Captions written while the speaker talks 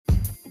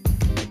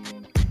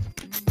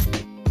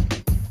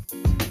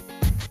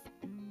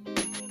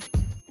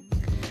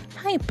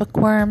Hi,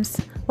 bookworms.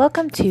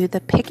 Welcome to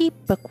the Picky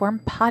Bookworm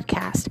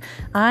Podcast.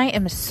 I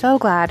am so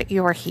glad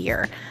you are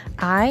here.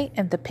 I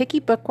am the Picky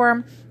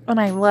Bookworm, and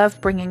I love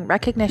bringing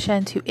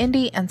recognition to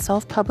indie and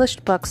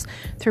self-published books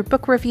through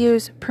book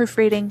reviews,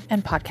 proofreading,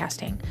 and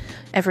podcasting.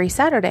 Every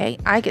Saturday,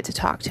 I get to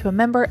talk to a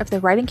member of the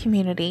writing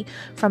community,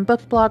 from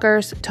book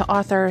bloggers to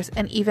authors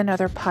and even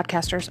other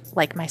podcasters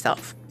like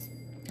myself.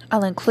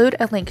 I'll include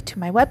a link to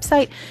my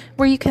website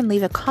where you can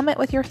leave a comment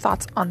with your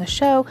thoughts on the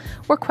show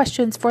or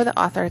questions for the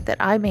author that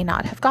I may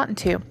not have gotten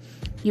to.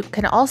 You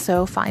can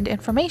also find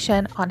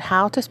information on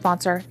how to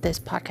sponsor this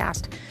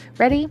podcast.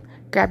 Ready?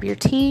 Grab your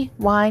tea,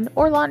 wine,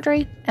 or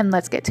laundry, and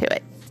let's get to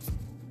it.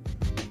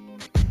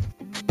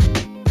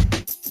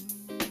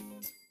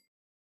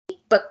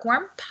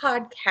 Bookworm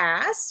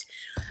Podcast.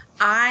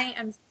 I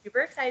am super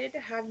excited to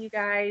have you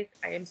guys.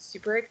 I am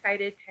super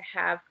excited to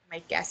have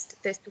my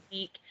guest this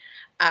week.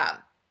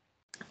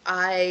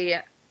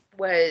 I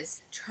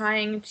was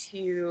trying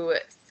to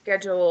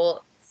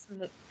schedule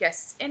some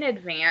guests in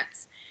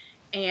advance,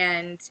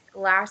 and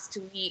last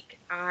week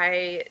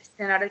I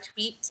sent out a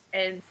tweet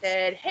and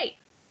said, hey,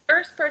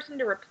 first person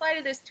to reply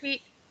to this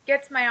tweet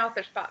gets my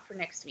author spot for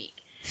next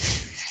week.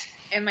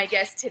 And my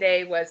guest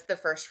today was the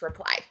first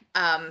reply.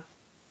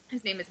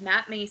 His name is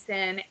Matt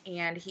Mason,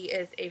 and he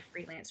is a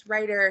freelance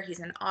writer.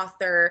 He's an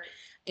author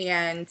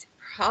and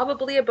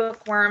probably a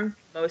bookworm.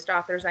 Most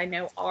authors I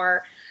know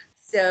are.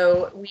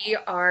 So we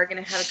are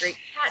going to have a great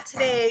chat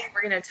today.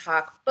 We're going to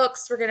talk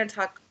books. We're going to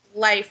talk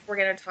life. We're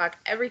going to talk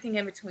everything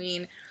in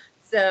between.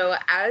 So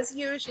as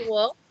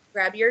usual,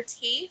 grab your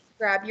tea,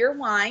 grab your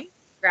wine,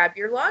 grab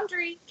your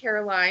laundry,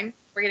 Caroline.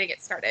 We're going to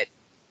get started.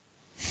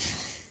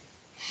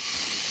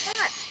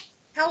 Matt,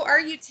 how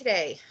are you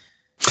today?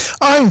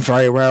 I'm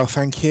very well,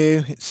 thank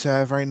you. It's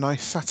a very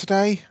nice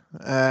Saturday.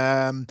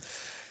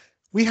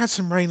 We had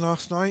some rain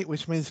last night,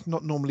 which means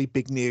not normally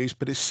big news,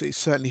 but it's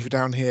certainly for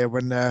down here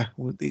when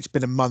it's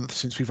been a month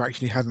since we've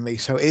actually had any.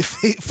 So it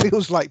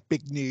feels like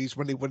big news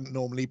when it wouldn't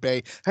normally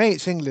be. Hey,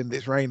 it's England,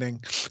 it's raining.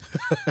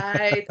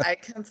 I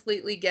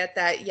completely get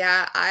that.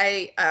 Yeah,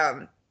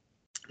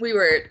 we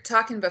were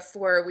talking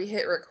before we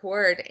hit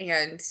record,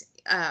 and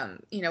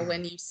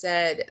when you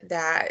said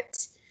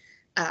that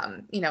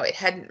it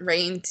hadn't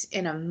rained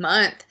in a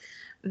month,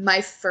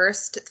 my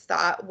first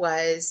thought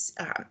was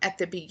at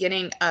the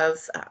beginning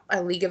of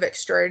A League of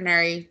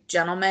Extraordinary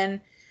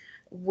Gentlemen,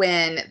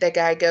 when the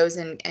guy goes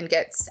and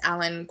gets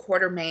Alan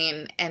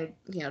Quatermain and,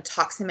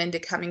 talks him into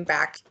coming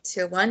back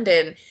to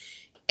London.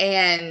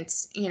 And,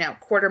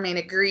 Quatermain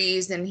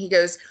agrees, and he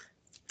goes,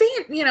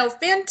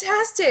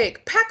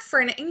 fantastic, pack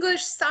for an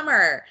English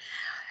summer.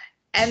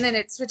 And then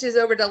it switches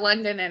over to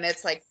London, and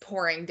it's like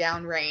pouring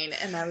down rain.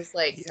 And I was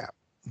like, yeah.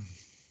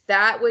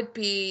 That would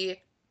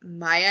be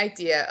my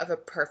idea of a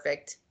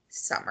perfect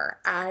summer.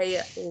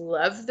 I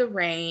love the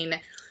rain,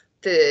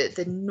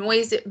 the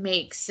noise it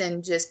makes,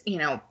 and just,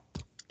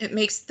 it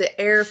makes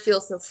the air feel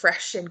so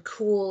fresh and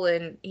cool,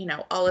 and,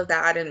 all of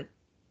that. And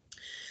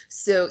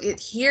so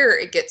here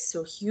it gets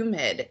so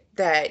humid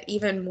that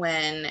even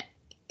when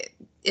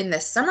in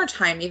the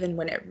summertime, even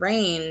when it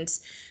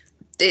rains,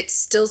 it's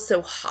still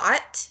so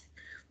hot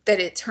that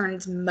it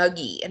turns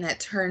muggy, and it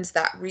turns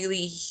that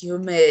really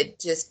humid,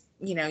 just,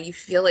 you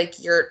feel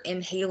like you're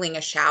inhaling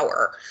a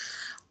shower.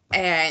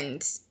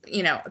 And,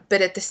 but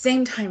at the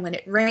same time, when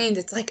it rains,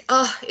 it's like,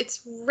 oh,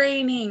 it's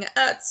raining.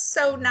 It's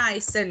so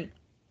nice. And,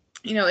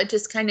 it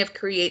just kind of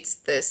creates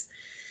this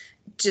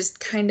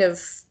just kind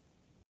of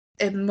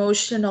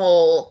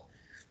emotional,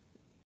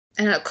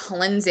 I don't know,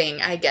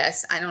 cleansing, I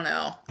guess. I don't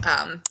know.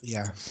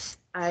 Yeah.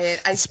 I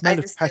just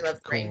love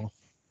rain.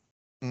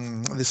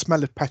 The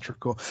smell of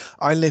petrichor.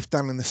 I live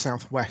down in the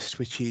southwest,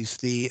 which is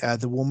the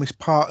warmest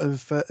part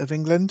of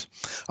England.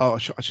 Oh, I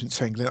shouldn't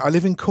say England. I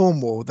live in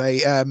Cornwall. They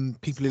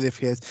people who live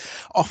here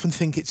often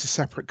think it's a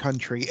separate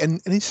country,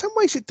 and in some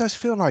ways it does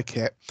feel like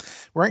it.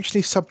 We're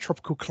actually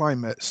subtropical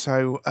climate,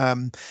 so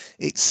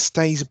it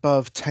stays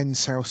above 10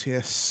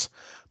 Celsius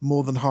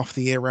more than half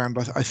the year round.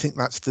 I think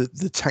that's the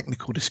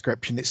technical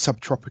description. It's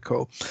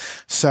subtropical.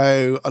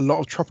 So a lot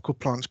of tropical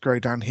plants grow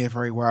down here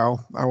very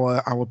well.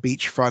 Our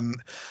beachfront,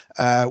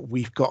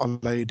 we've got a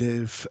load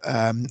of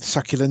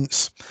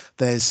succulents.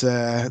 There's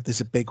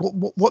a big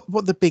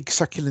what the big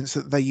succulents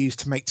that they use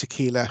to make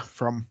tequila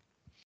from?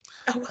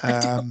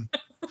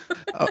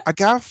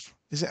 Agave?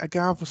 Is it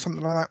agave or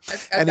something like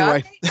that?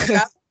 Anyway.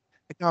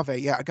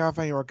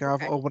 Agave or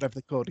agave, or whatever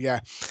they're called. Yeah,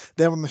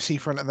 they're on the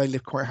seafront and they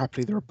live quite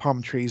happily. There are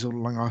palm trees all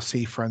along our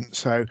seafront.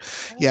 So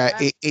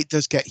it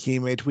does get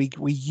humid. We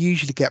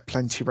usually get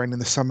plenty of rain in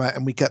the summer,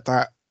 and we get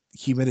that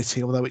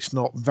humidity, although it's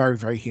not very,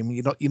 very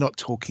humid. You're not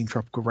talking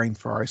tropical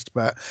rainforest,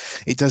 but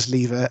it does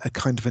leave a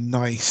kind of a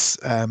nice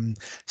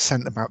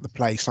scent about the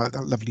place, like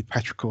that lovely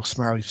petrichor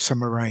smell of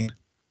summer rain.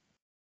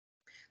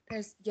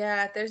 There's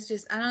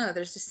just, I don't know,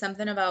 there's just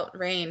something about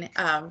rain.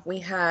 We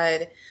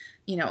had,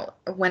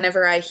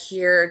 whenever I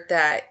hear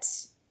that,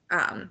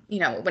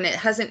 when it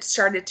hasn't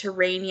started to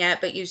rain yet,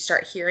 but you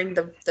start hearing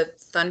the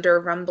thunder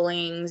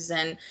rumblings,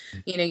 and,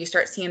 you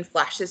start seeing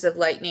flashes of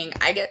lightning,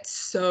 I get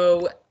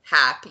so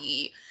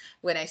happy.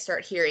 when I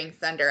start hearing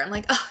thunder. I'm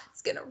like, oh,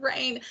 it's gonna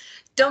rain.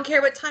 Don't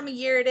care what time of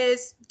year it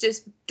is,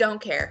 just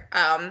don't care.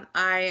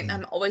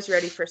 I'm always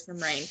ready for some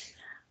rain.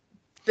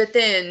 But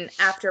then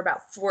after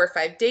about 4 or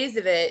 5 days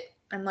of it,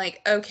 I'm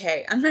like,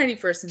 okay, I'm ready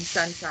for some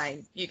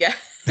sunshine, you guys.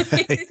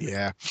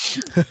 Yeah.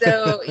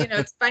 So,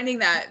 it's finding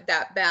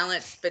that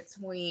balance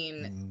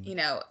between,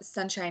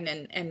 sunshine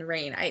and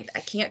rain. I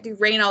can't do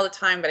rain all the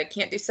time, but I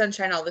can't do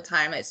sunshine all the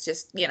time. It's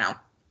just,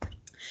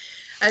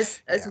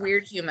 as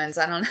weird humans,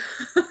 I don't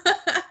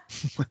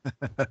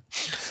know.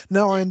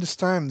 No, I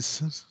understand.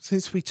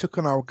 Since we took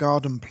on our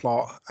garden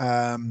plot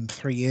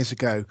 3 years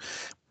ago,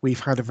 we've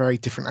had a very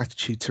different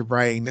attitude to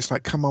rain. It's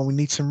like, come on, we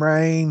need some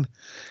rain.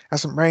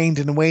 Hasn't rained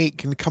in a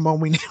week, and come on,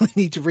 we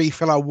need to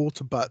refill our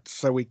water butts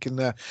so we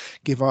can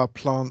give our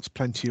plants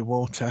plenty of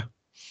water.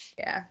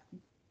 Yeah.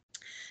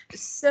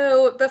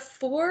 So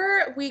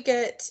before we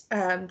get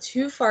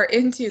too far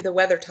into the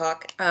weather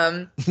talk,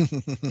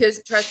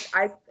 because trust,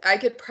 I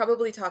could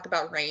probably talk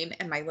about rain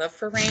and my love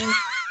for rain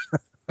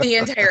the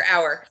entire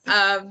hour,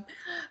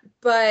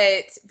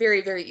 but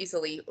very, very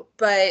easily.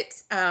 But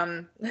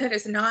that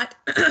is not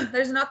that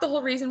is not the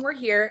whole reason we're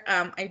here.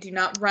 I do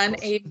not run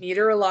a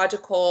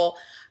meteorological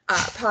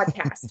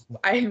podcast.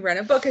 I run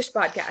a bookish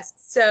podcast.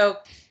 So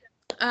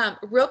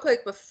real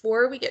quick,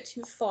 before we get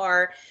too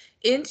far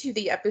into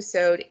the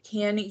episode,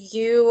 can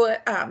you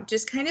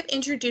just kind of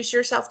introduce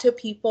yourself to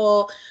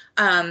people?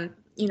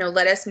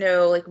 Let us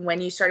know like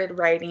when you started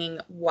writing,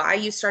 why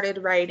you started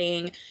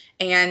writing,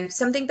 and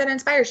something that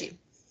inspires you.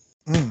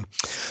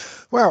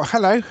 Well,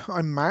 hello,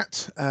 I'm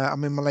Matt.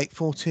 I'm in my late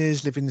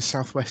 40s, live in the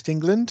southwest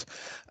England.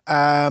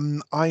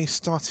 I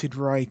started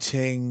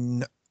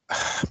writing.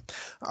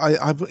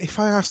 If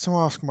I asked to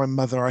ask my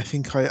mother, I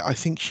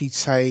think she'd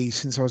say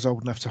since I was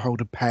old enough to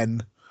hold a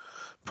pen,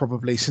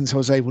 probably since I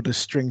was able to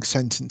string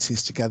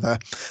sentences together.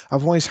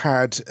 I've always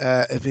had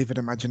a vivid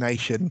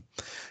imagination,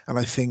 and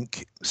I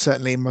think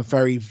certainly in my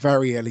very,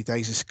 very early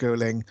days of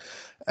schooling,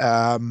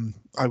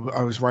 I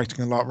was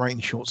writing a lot,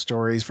 writing short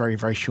stories, very,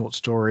 very short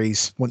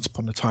stories, once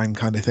upon a time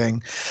kind of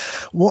thing.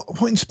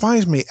 What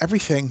inspires me?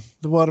 Everything,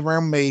 the world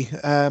around me.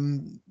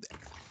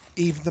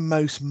 Even the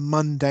most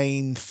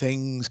mundane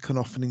things can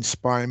often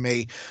inspire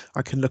me.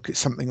 I can look at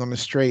something on the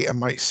street and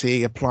might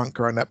see a plant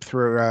growing up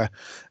through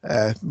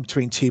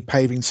between two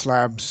paving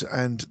slabs,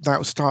 and that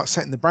will start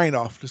setting the brain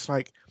off. Just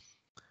like,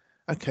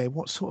 okay,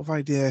 what sort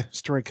of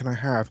story can I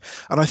have?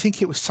 And I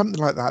think it was something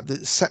like that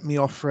that set me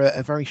off for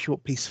a very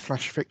short piece of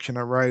flash fiction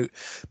I wrote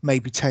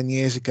maybe 10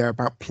 years ago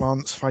about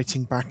plants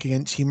fighting back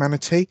against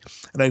humanity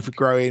and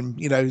overgrowing,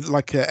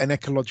 like an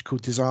ecological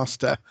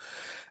disaster.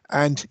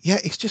 And yeah,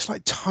 it's just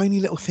like tiny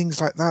little things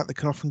like that that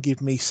can often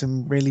give me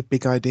some really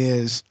big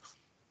ideas.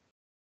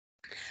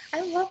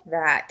 I love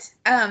that.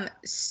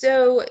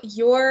 So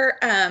your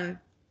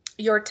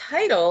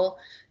title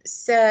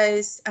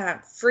says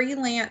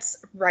freelance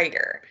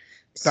writer.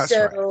 That's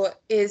right. So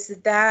is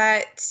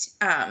that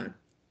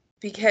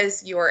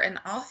because you're an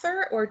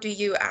author, or do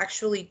you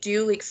actually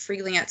do like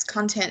freelance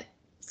content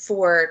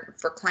for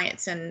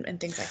clients and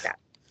things like that?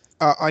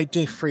 I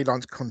do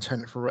freelance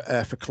content for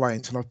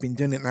clients, and I've been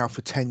doing it now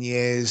for 10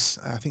 years.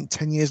 I think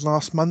 10 years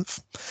last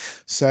month.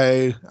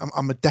 So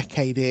I'm a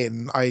decade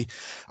in. I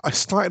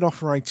started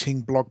off writing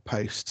blog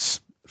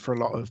posts for a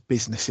lot of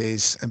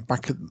businesses, and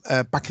back at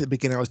the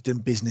beginning, I was doing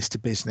business to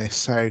business.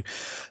 So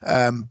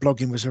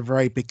blogging was a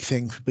very big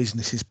thing for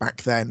businesses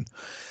back then.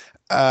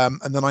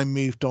 And then I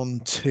moved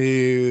on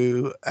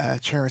to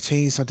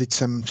charities. I did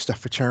some stuff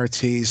for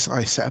charities.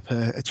 I set up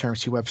a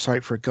charity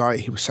website for a guy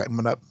who was setting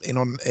one up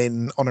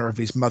in honor of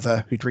his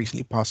mother, who'd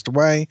recently passed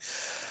away.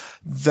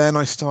 Then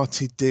I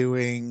started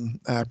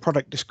doing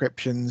product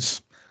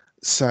descriptions.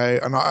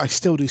 And I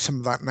still do some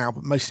of that now,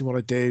 but mostly what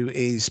I do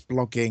is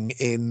blogging,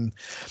 in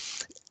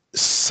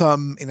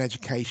some in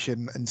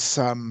education and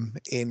some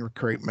in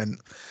recruitment.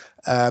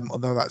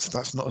 Although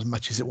that's not as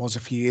much as it was a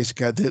few years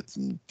ago.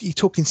 You're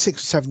talking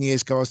 6 or 7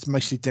 years ago, I was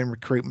mostly doing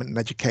recruitment and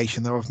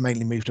education, though I've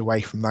mainly moved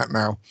away from that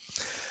now.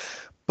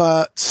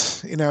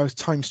 But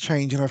times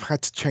change, and I've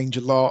had to change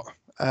a lot.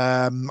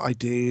 I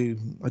do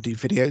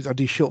videos, I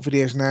do short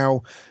videos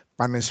now,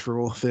 banners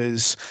for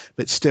authors,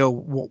 but still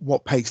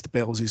what pays the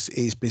bills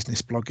is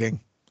business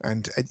blogging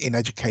and in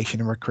education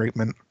and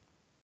recruitment.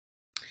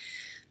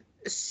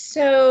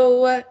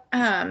 So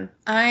I'm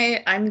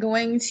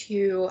going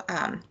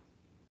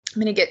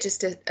to get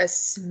just a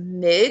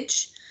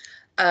smidge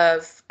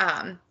of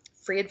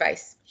free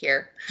advice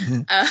here,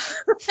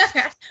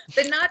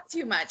 but not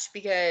too much,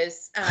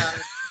 because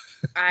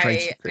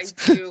I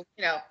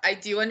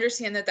do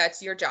understand that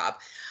that's your job,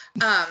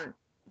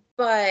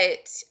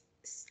 but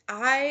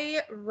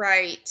I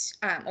write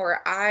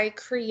or I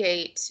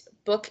create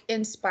book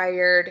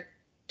inspired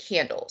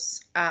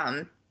candles.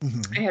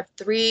 Mm-hmm. I have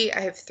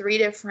three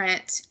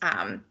different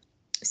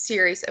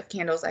series of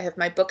candles. I have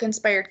my book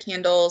inspired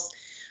candles.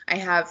 I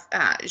have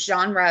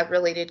genre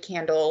related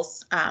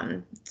candles.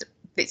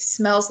 It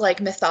smells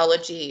like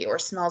mythology or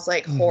smells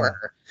like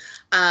horror.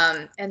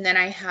 And then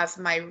I have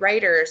my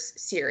writers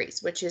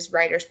series, which is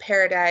Writer's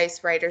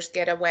Paradise, Writer's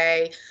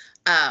Getaway.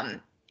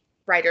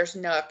 Writer's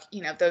Nook,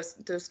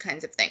 those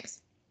kinds of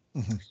things.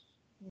 Mm-hmm.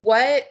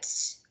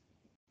 What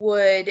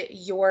would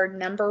your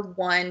number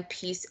one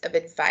piece of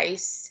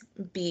advice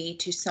be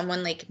to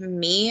someone like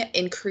me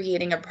in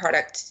creating a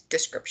product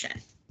description?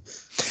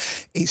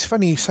 It's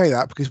funny you say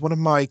that, because one of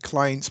my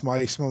clients,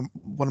 one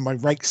of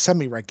my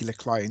semi-regular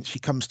clients, she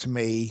comes to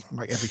me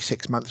like every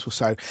 6 months or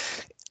so,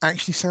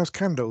 actually sells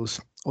candles,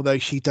 although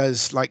she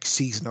does like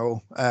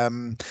seasonal.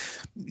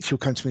 She'll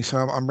come to me, so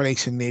I'm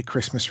releasing the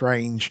Christmas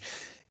range.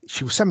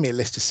 She will send me a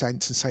list of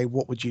scents and say,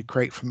 what would you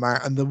create from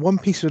that? And the one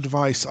piece of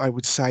advice I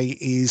would say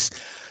is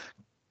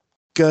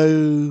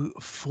go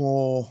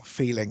for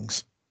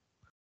feelings.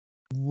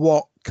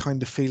 What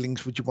kind of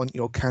feelings would you want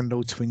your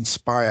candle to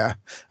inspire?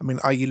 I mean,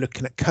 are you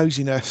looking at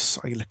coziness?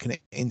 Are you looking at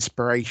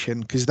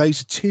inspiration? Because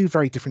those are two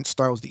very different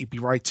styles that you'd be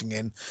writing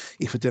in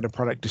if you're doing a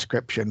product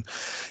description.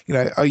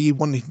 Are you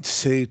wanting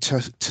to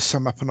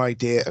sum up an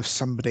idea of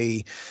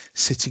somebody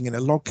sitting in a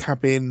log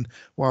cabin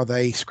while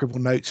they scribble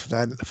notes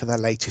for their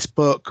latest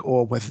book,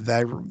 or whether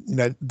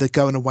they're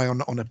going away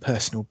on a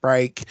personal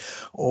break,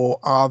 or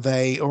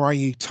are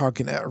you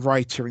targeting a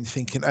writer and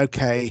thinking,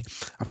 okay,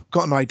 I've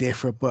got an idea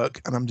for a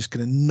book and I'm just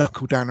going to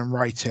knuckle down and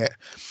write it.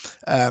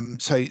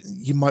 So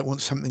you might want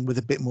something with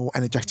a bit more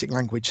energetic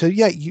language. So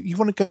yeah, you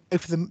want to go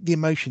for the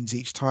emotions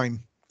each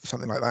time,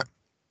 something like that.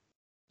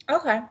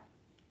 Okay,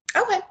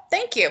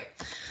 thank you.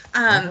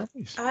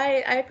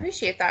 I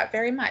appreciate that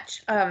very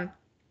much.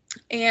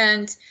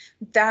 And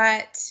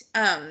that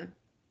and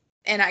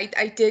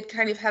I did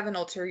kind of have an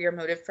ulterior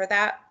motive for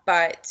that,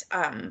 but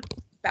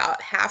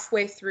about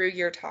halfway through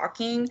your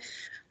talking,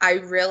 I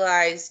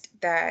realized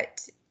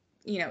that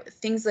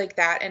things like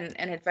that and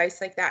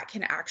advice like that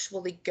can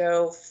actually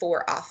go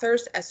for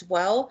authors as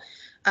well,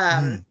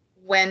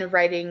 when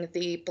writing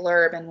the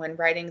blurb and when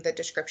writing the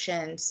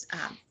descriptions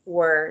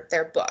for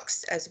their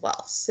books as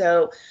well.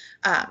 So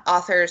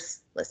authors,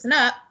 listen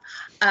up,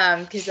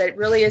 because that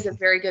really is a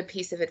very good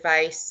piece of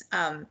advice.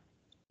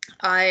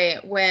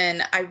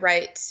 When I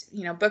write,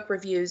 book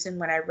reviews, and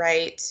when I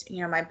write,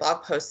 my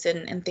blog posts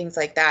and things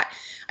like that,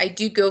 I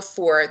do go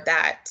for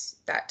that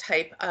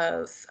type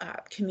of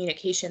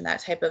communication, that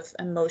type of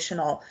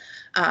emotional,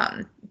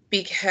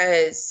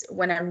 because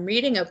when I'm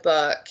reading a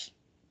book,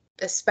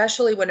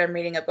 especially when I'm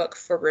reading a book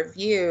for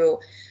review,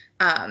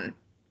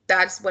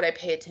 that's what I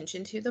pay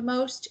attention to the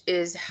most,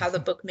 is how the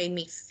book made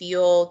me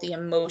feel, the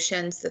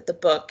emotions that the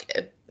book,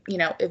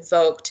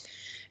 evoked,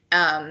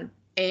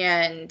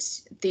 and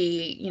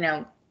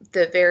the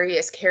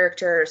various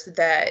characters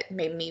that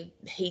made me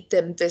hate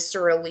them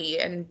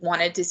viscerally and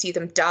wanted to see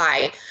them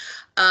die.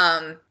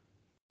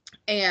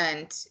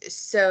 And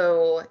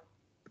so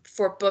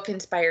for book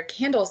inspired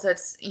candles,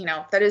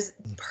 that is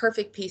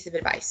perfect piece of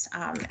advice.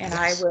 And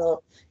I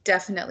will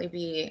definitely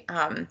be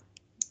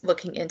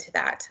looking into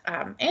that.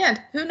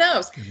 And who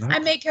knows, I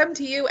may come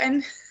to you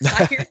and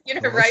hire you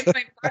to write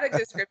my product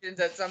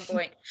descriptions at some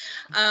point.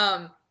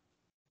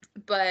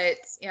 But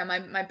yeah,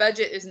 my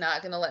budget is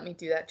not going to let me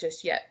do that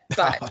just yet.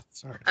 But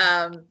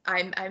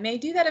I may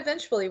do that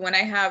eventually when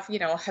I have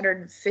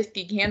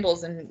 150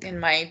 candles in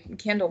my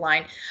candle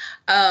line.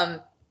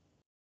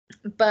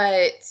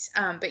 But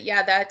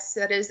yeah,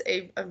 that is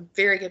a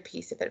very good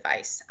piece of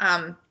advice.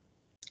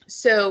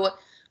 So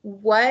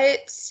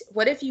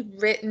what have you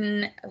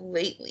written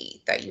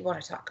lately that you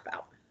want to talk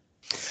about?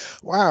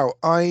 Wow,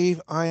 I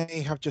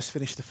have just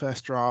finished the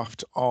first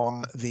draft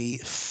on the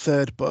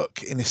third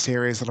book in a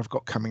series that I've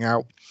got coming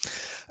out.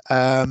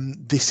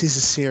 This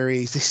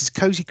is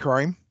cozy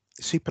crime,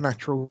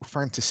 supernatural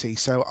fantasy.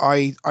 So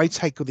I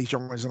take all these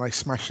genres and I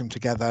smash them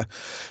together.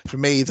 For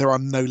me, there are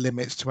no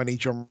limits to any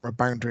genre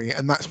boundary,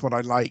 and that's what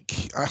I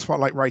like. That's what I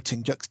like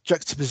writing,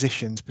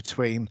 juxtapositions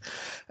between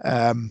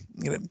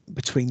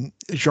between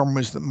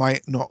genres that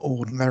might not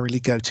ordinarily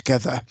go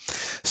together.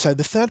 So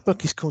the third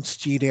book is called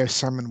Studio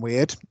Salmon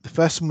Weird. The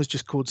first one was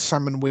just called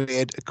Salmon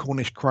Weird, a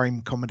Cornish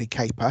crime comedy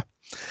caper.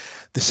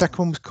 The second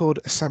one was called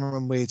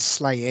Salmon Weird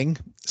Sleighing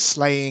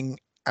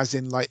as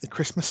in like the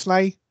Christmas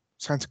sleigh,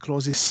 Santa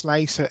Claus's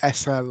sleigh, so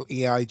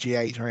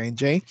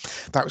Sleighighing.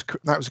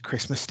 That was a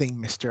Christmas themed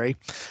mystery.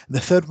 And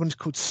the third one's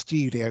called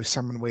Studio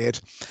Salmon Weird.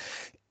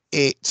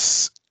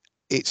 It's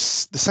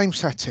the same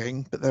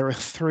setting, but there are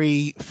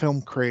 3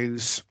 film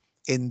crews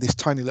in this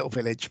tiny little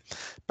village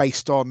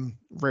based on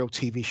real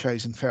TV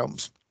shows and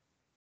films.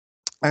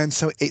 And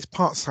so it's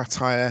part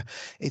satire,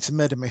 it's a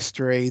murder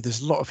mystery, there's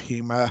a lot of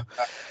humor,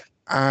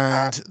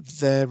 and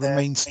there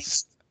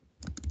remains.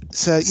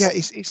 So yeah,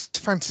 it's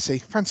fantasy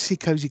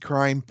cozy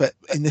crime, but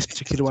in this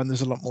particular one,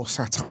 there's a lot more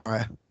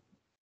satire.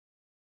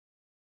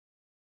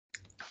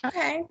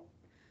 Okay.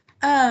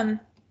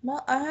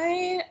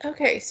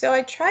 So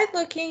I tried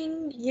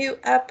looking you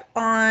up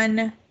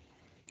on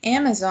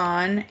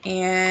Amazon,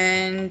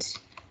 and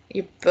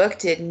your book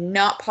did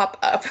not pop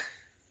up.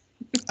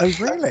 Oh,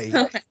 really?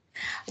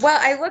 Well,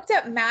 I looked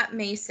up Matt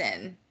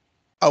Mason.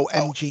 Oh,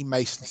 MG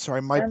Mason.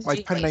 Sorry, my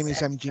pen name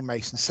is Mason. MG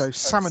Mason. So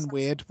Salmon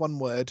Weird, one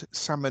word.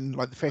 Salmon,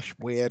 like the fish,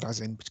 weird as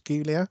in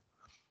peculiar.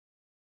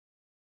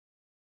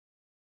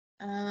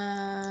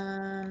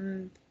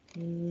 Wow,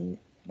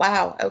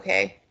 Wow.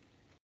 Okay.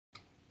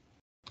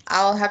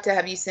 I'll have to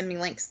have you send me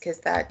links because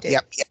that did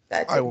I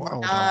will do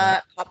that.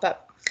 not pop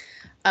up.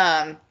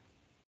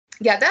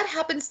 Yeah, that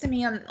happens to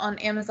me on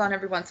Amazon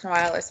every once in a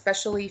while,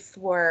 especially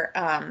for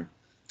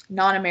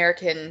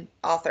non-American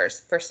authors.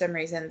 For some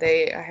reason,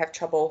 I have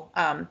trouble.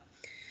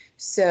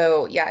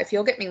 So yeah, if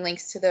you'll get me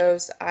links to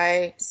those,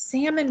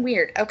 salmon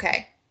weird.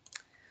 Okay.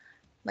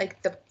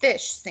 Like the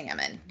fish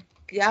salmon.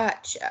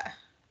 Gotcha.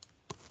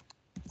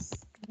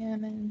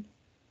 Salmon.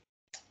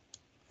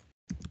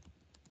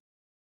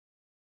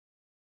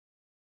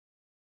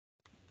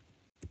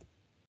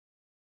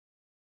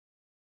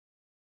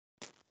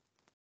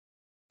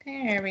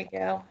 There we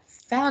go.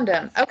 Found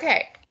them.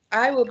 Okay.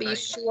 I will be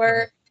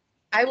sure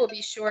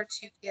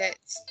to get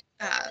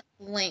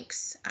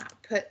links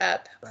put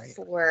up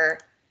for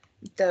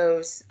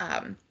those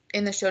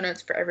in the show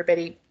notes for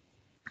everybody.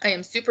 I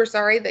am super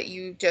sorry that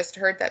you just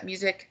heard that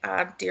music,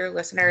 dear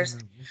listeners.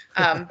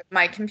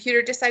 My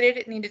computer decided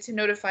it needed to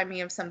notify me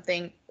of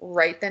something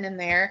right then and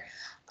there.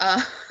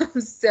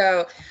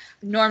 So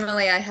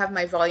normally I have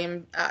my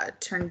volume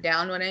turned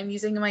down when I'm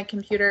using my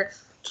computer.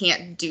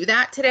 Can't do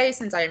that today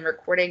since I am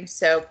recording.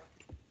 So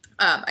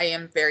I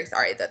am very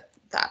sorry that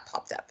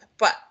popped up,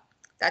 but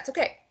that's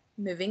okay.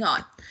 Moving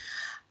on.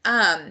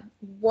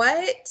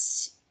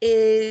 What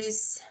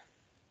is,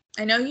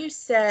 I know you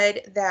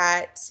said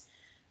that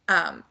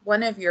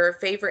one of your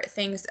favorite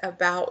things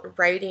about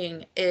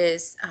writing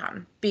is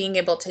being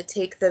able to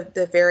take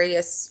the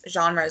various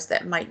genres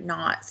that might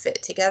not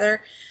fit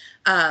together.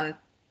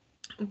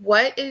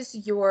 What is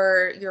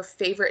your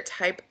favorite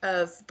type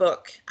of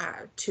book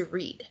to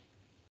read?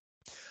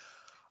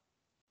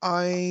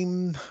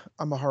 I'm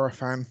a horror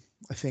fan.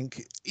 I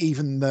think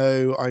even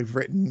though I've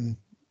written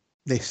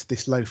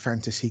this low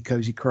fantasy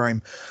cozy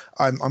crime,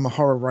 I'm a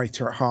horror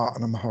writer at heart,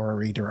 and I'm a horror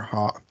reader at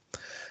heart.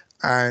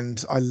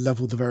 And I love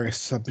all the various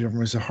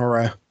subgenres of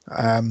horror.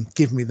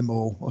 Give me them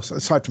all.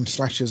 Aside from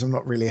slashers, I'm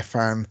not really a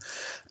fan.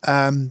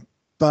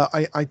 But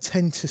I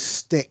tend to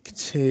stick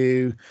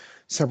to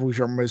several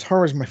genres.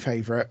 Horror is my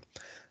favorite,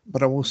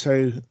 but I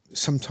also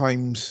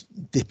sometimes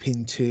dip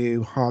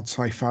into hard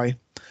sci-fi.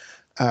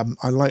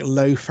 I like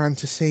low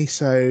fantasy,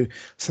 so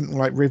something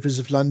like Rivers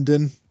of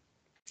London,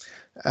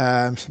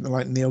 something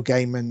like Neil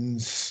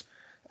Gaiman's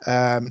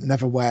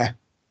Neverwhere,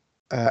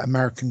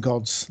 American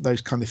Gods,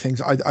 those kind of things.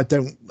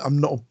 I'm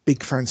not a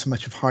big fan so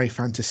much of high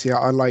fantasy.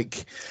 I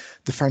like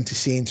the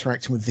fantasy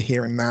interacting with the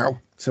here and now.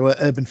 So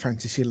urban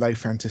fantasy, low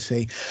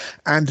fantasy,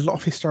 and a lot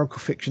of historical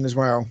fiction as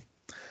well.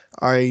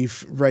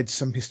 I've read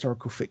some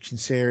historical fiction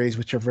series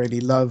which I've really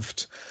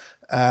loved.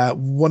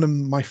 One of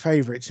my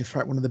favorites, in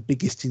fact, one of the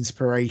biggest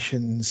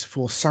inspirations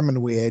for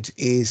Salmon Weird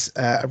is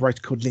a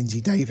writer called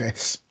Lindsay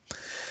Davis.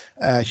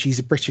 She's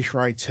a British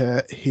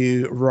writer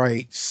who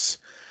writes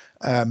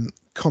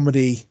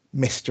comedy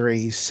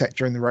mysteries set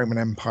during the Roman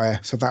Empire.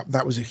 So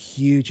that was a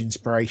huge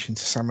inspiration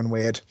to Salmon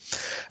Weird.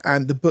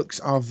 And the books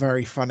are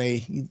very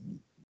funny.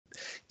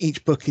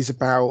 Each book is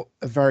about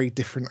a very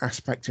different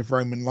aspect of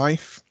Roman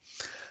life.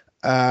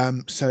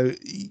 So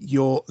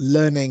you're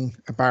learning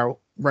about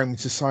Roman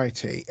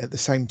society at the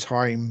same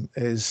time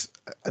as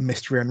a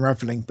mystery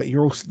unraveling, but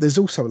there's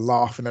also a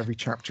laugh in every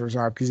chapter as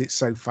well because it's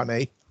so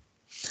funny.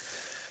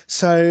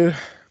 So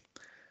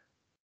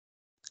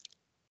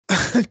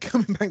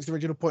coming back to the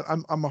original point,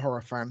 I'm a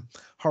horror fan.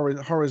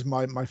 Horror is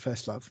my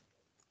first love.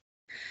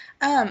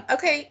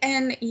 Okay,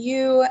 and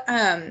you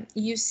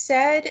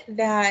said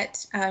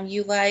that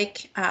you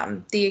like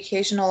the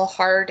occasional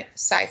hard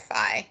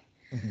sci-fi.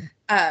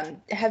 Mm-hmm.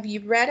 Have you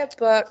read a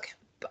book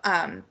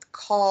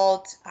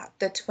called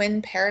The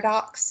Twin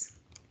Paradox?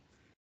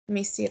 Let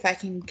me see if I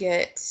can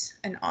get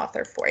an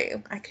author for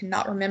you. I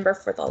cannot remember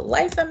for the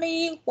life of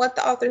me what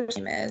the author's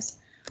name is.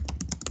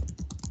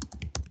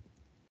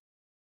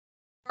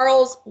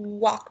 Charles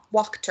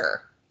Wachter.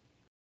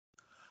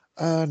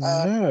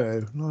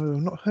 No,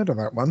 not heard of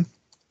that one.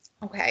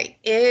 Okay,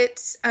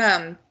 it's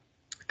as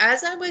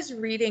I was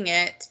reading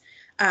it,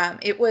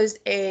 it was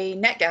a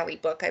NetGalley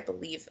book, I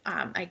believe.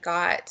 I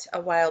got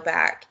a while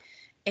back,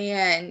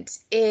 and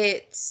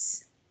it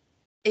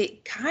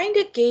kind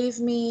of gave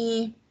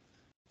me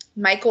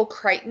Michael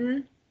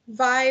Crichton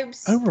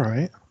vibes. Oh,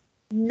 right.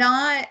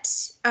 Not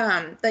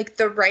like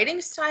the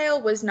writing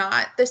style was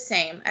not the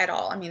same at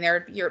all. I mean,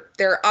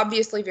 they're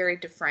obviously very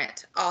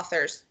different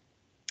authors,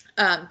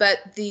 but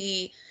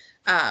the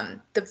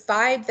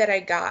vibe that I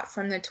got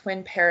from the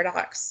Twin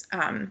Paradox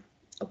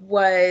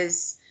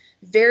was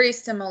very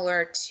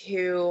similar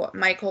to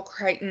Michael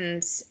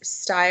Crichton's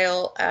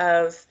style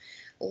of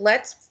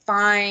let's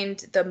find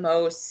the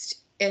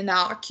most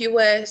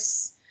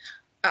innocuous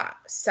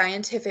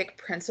scientific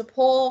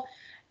principle,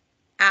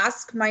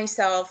 ask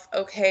myself,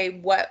 okay,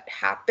 what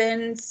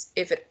happens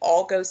if it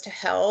all goes to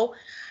hell,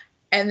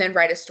 and then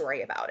write a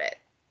story about it.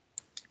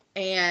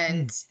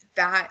 And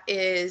that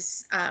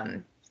is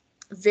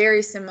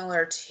very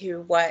similar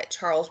to what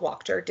Charles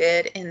Wachter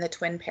did in the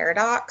Twin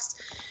Paradox.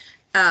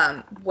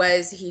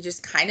 Was he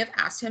just kind of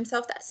asked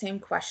himself that same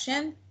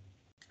question?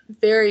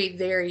 Very,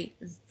 very,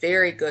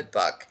 very good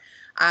book.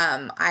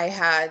 I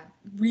had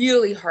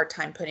really hard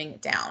time putting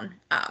it down.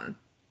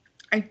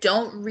 I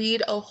don't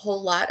read a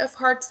whole lot of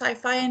hard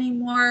sci-fi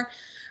anymore.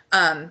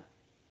 Um,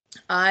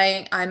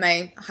 I'm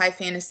a high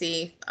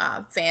fantasy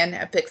fan,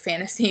 epic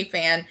fantasy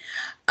fan.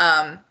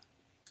 Um,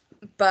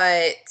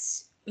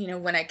 but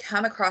when I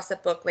come across a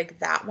book like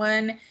that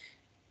one,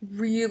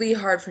 really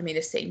hard for me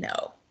to say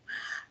no.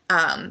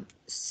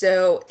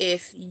 So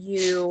if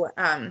you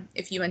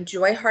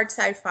enjoy hard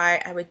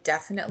sci-fi, I would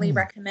definitely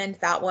recommend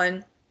that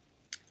one.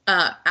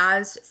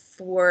 As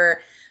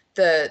for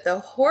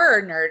the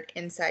horror nerd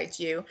inside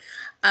you,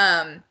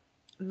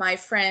 my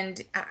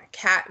friend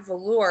Kat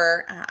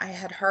Velour, I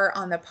had her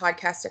on the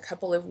podcast a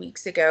couple of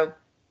weeks ago.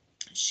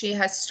 She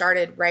has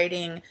started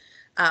writing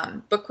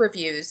book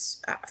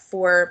reviews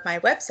for my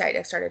website.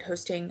 I started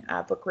hosting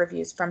book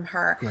reviews from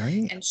her,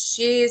 Great. and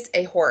she's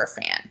a horror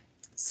fan.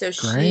 So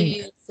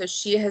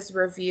she has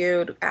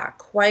reviewed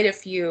quite a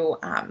few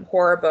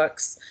horror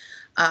books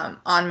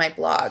on my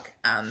blog.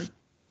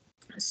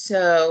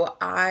 So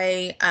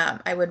I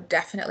would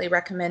definitely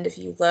recommend, if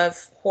you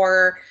love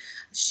horror.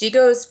 She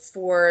goes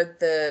for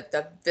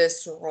the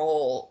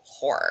visceral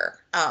horror.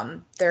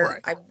 Right.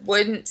 I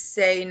wouldn't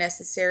say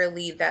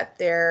necessarily that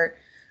they're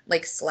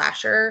like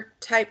slasher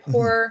type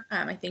horror.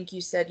 I think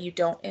you said you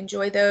don't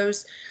enjoy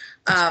those.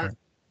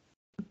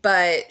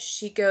 But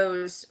she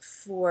goes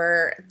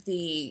for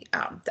the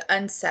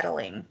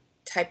unsettling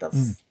type of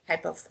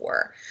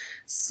horror.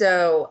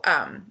 So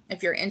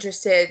if you're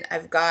interested,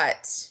 I've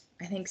got,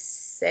 I think,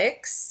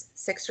 six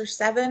or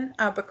seven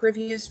book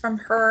reviews from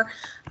her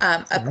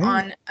up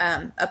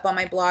on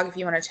my blog if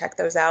you want to check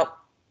those out.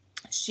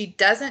 She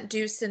doesn't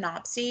do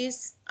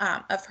synopses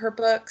of her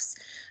books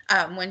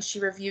when she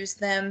reviews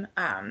them,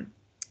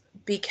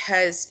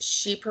 because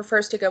she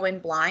prefers to go in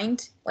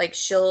blind. Like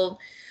she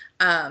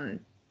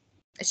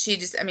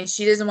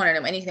doesn't want to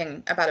know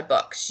anything about a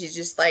book. She's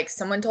just like,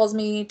 someone tells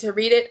me to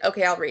read it,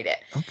 okay, I'll read it.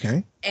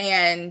 Okay.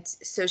 And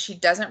so she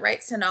doesn't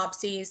write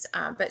synopses,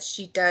 but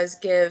she does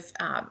give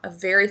a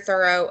very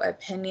thorough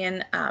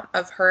opinion of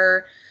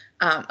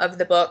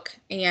the book.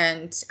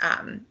 And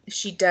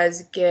she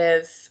does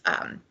give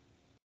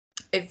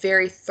a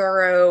very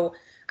thorough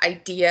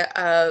idea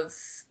of,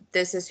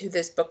 this is who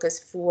this book is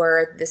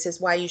for, this is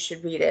why you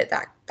should read it,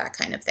 that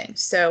kind of thing.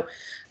 So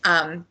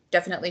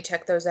definitely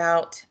check those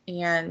out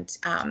and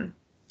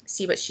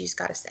see what she's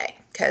got to say,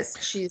 because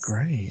she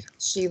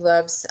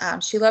loves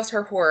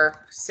her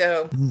horror.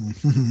 So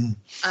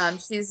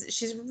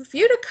she's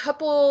reviewed a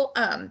couple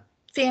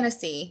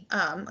fantasy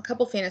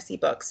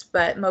books,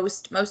 but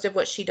most of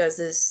what she does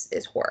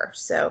is horror.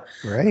 So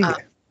Great.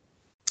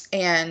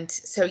 And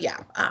so yeah,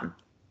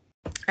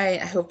 I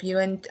hope you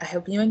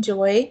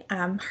enjoy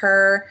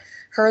her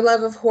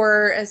love of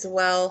horror as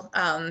well.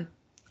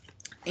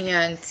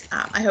 And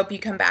I hope you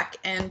come back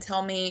and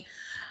tell me.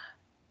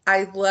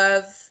 I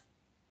love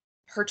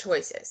her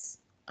choices.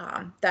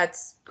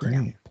 That's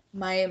great.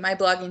 My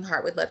blogging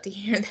heart would love to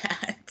hear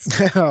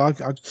that. I'm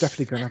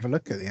definitely going to have a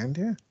look at the end.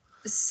 Yeah.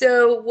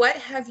 So, what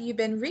have you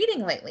been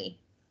reading lately?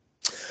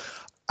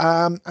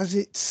 As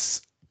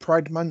it's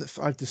Pride Month,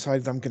 I've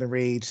decided I'm going to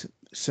read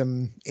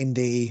some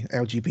indie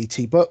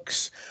LGBT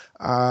books.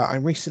 I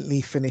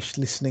recently finished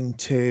listening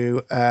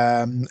to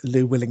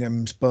Lou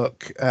Willingham's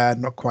book,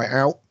 Not Quite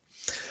Out.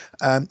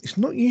 It's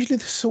not usually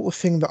the sort of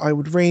thing that I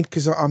would read,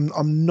 because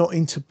I'm not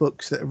into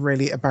books that are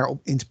really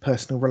about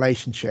interpersonal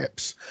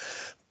relationships.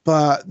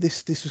 But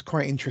this was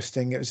quite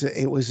interesting.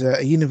 It was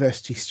a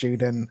university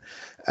student,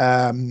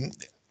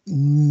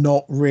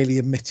 not really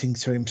admitting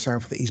to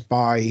himself that he's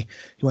bi,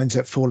 who ends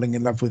up falling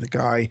in love with a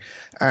guy,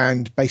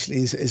 and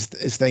basically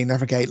as they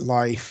navigate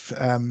life,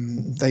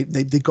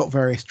 they've got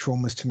various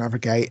traumas to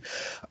navigate.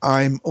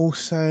 I'm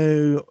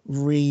also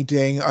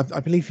reading, I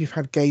believe you've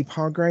had Gabe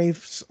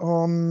Hargraves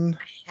on.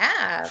 I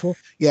have. Before.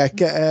 Yeah,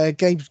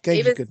 Gabe's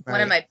a good mate. One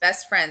of my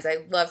best friends. I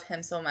love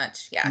him so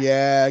much.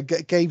 Yeah,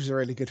 Gabe's a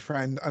really good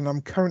friend, and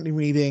I'm currently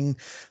reading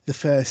the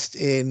first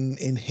in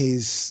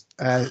his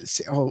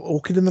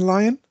Orchid and the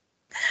Lion.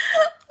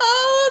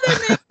 Oh, that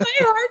makes my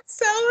heart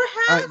so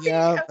happy.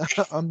 Yeah,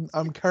 okay.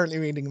 I'm currently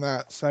reading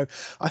that, so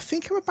I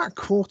think I'm about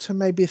quarter,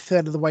 maybe a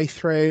third of the way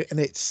through, and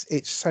it's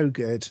so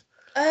good.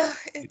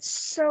 It's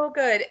so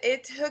good.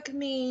 It took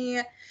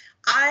me.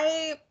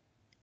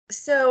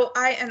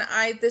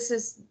 This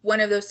is one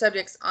of those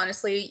subjects,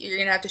 honestly, you're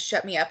gonna have to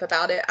shut me up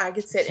about it. I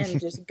could sit and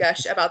just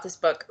gush about this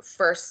book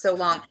for so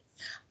long.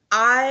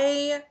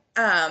 I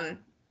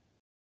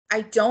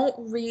don't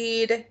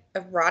read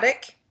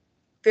erotic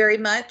very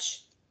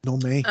much. Nor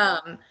me.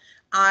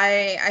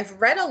 I've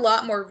read a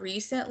lot more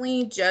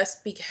recently,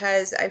 just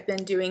because I've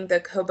been doing the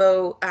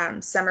Kobo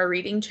Summer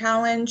Reading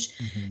Challenge,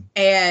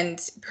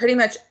 and pretty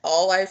much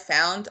all I've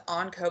found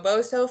on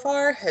Kobo so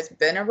far has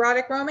been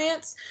erotic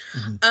romance.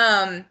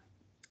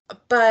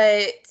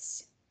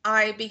 But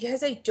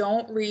because I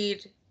don't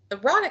read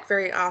erotic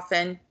very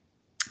often,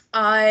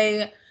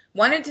 I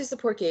wanted to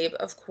support Gabe,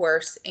 of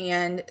course,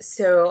 and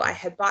so I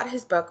had bought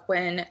his book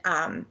when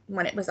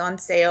it was on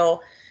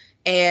sale,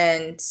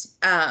 and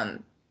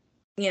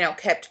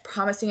kept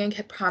promising and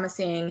kept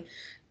promising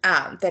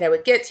that I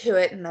would get to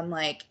it. And I'm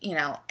like,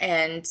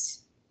 and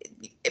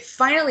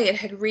finally it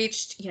had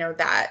reached,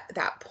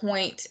 that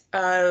point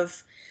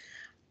of,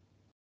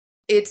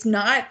 it's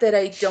not that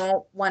I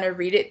don't want to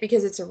read it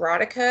because it's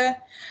erotica.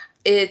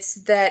 It's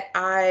that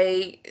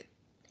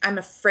I'm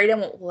afraid I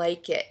won't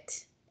like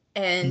it.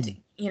 And,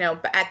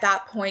 but at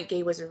that point,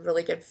 Gabe was a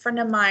really good friend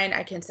of mine.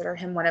 I consider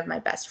him one of my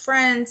best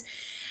friends.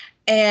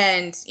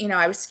 And,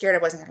 I was scared I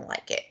wasn't going to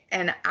like it.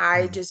 And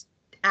I just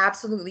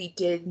absolutely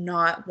did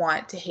not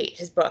want to hate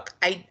his book.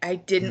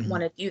 I didn't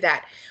want to do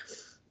that.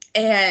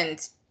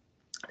 And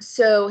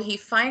so he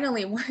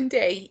finally, one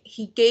day,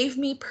 he gave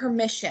me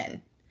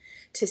permission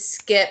to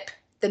skip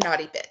the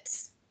naughty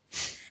bits.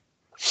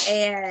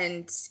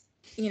 And,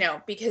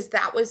 because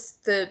that was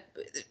the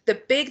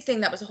big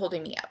thing that was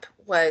holding me up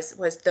was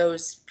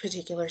those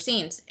particular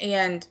scenes.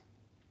 And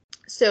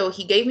so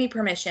he gave me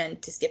permission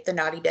to skip the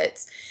naughty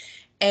bits.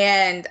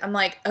 And I'm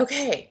like,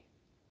 okay,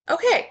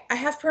 I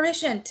have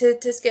permission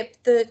to skip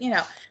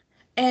the,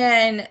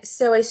 And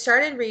so I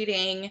started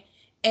reading,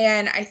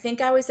 and I think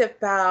I was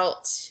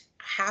about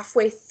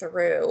halfway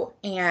through,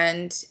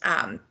 and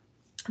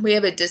we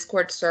have a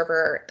Discord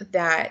server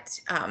that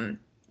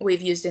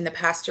we've used in the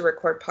past to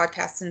record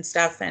podcasts and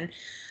stuff. And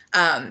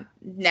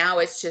now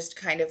it's just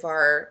kind of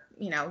our,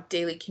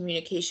 daily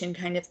communication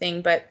kind of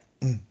thing. But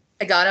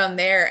I got on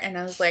there and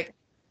I was like,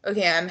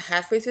 okay, I'm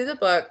halfway through the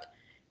book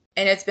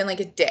and it's been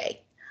like a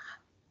day.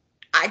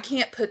 I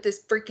can't put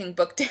this freaking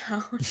book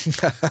down.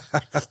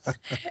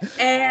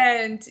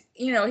 And,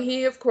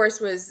 he of course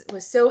was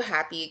so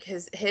happy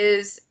because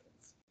his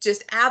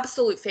just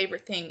absolute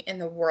favorite thing in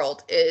the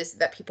world is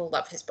that people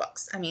love his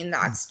books. I mean,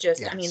 that's just,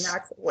 yes.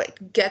 That's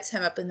what gets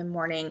him up in the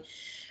morning,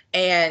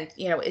 and,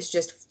 is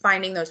just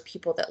finding those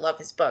people that love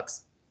his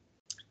books.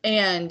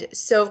 And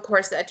so of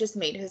course that just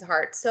made his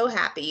heart so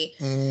happy.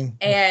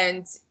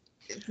 And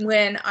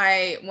when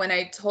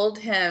I told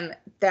him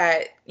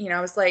that, I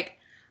was like,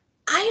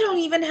 I don't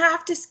even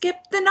have to skip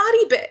the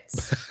naughty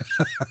bits.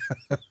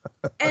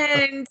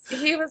 And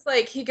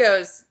he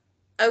goes,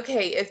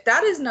 okay, if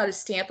that is not a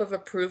stamp of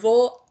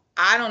approval,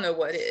 I don't know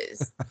what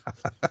is.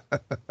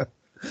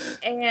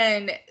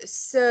 And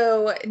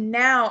so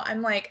now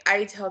I'm like,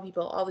 I tell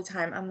people all the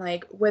time, I'm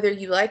like, whether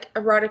you like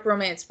erotic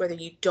romance, whether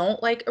you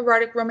don't like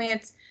erotic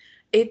romance,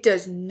 it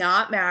does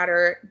not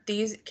matter.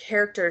 These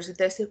characters,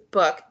 this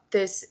book,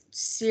 this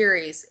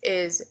series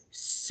is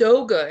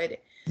so good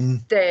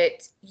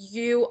that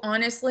you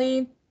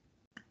honestly,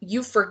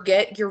 you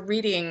forget you're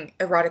reading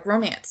erotic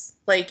romance.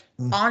 Like,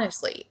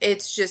 honestly,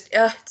 it's just,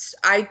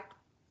 I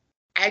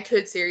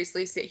could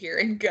seriously sit here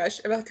and gush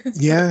about this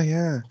book.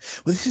 Yeah.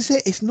 Well, this is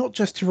it. It's not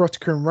just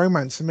erotica and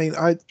romance. I mean,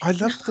 I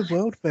love the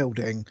world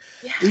building,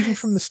 even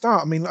from the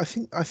start. I mean, I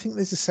think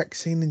there's a sex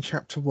scene in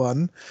chapter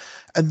 1,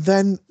 and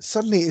then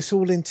suddenly it's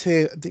all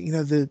into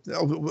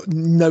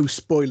no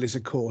spoilers,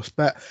 of course,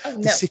 but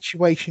the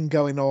situation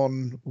going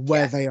on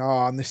where they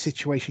are, and the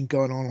situation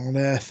going on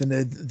Earth, and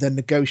they're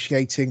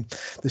negotiating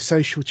the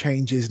social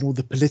changes and all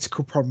the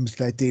political problems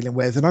they're dealing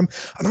with, and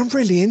I'm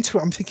really into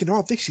it. I'm thinking,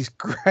 oh, this is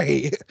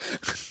great.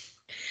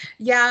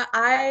 Yeah,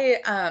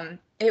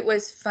 it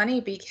was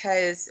funny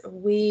because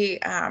we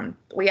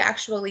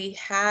actually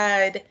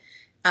had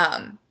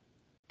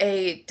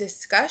a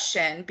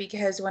discussion,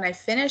 because when I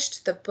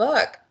finished the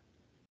book,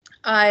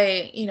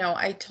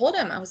 I told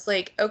him, I was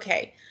like,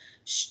 okay,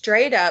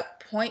 straight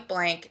up, point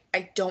blank,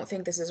 I don't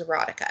think this is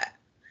erotica.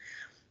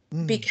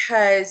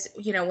 Because,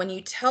 when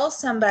you tell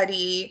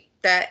somebody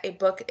that a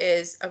book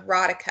is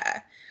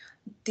erotica,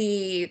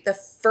 the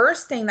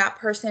first thing that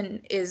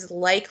person is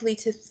likely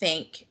to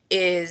think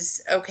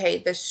is, okay,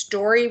 the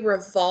story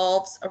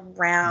revolves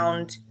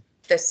around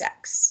the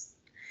sex.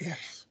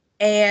 Yes.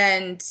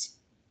 And,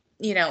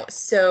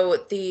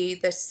 so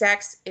the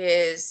sex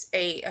is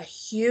a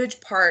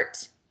huge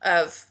part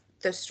of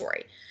the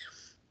story.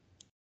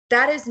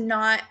 That is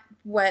not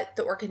what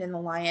The Orchid and the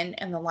Lion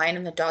and The Lion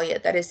and the Dahlia,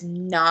 that is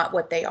not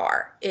what they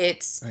are.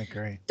 It's, I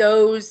agree,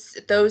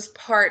 those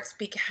parts,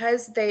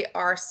 because they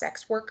are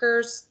sex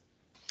workers,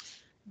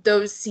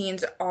 those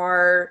scenes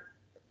are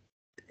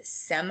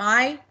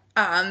semi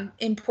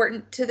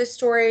important to the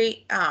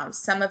story.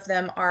 Some of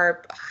them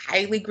are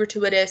highly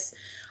gratuitous,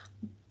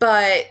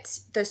 but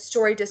the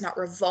story does not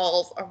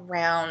revolve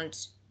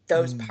around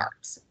those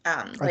parts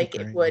like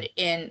it would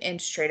in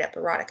straight up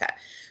erotica.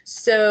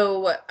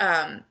 So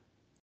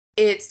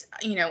it's,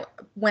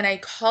 when I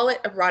call it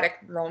erotic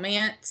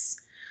romance,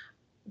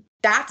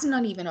 that's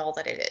not even all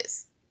that it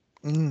is.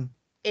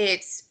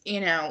 It's,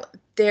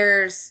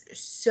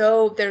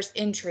 there's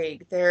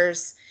intrigue,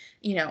 there's,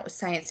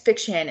 science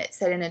fiction, it's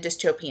set in a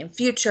dystopian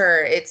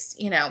future, it's,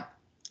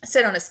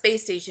 set on a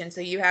space station,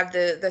 so you have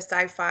the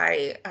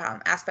sci-fi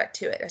aspect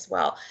to it as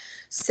well.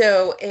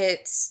 So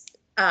it's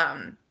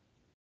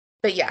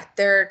but yeah,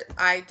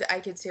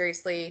 I could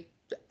seriously,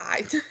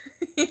 like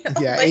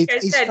I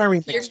said,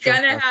 you're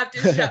gonna have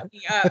to shut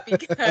me up,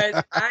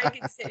 because I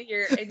can sit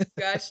here and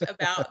gush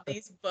about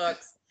these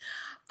books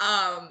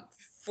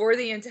for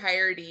the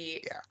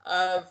entirety Yeah.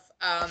 of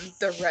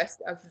the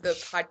rest of the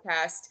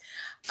podcast.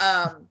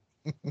 Um,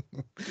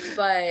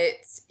 but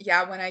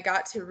yeah, when I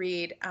got to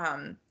read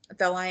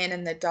The Lion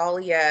and the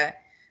Dahlia,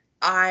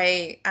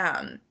 I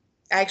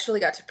actually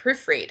got to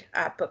proofread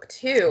book Oh,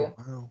 two.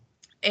 wow.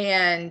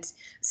 And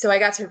so I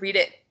got to read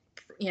it,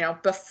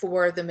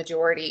 before the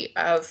majority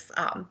of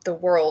the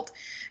world.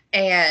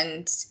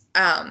 And,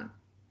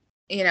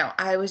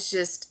 I was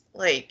just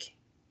like,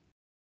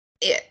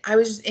 I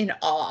was in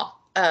awe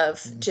of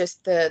Mm.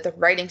 just the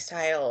writing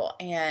style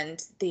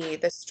and the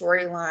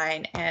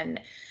storyline and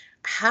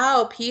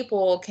how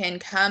people can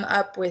come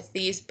up with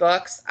these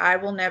books. I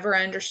will never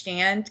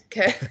understand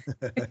because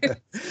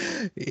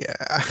Yeah.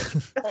 I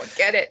don't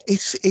get it.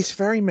 It's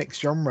very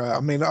mixed genre. I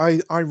mean, I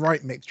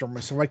write mixed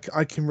genre, so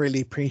I can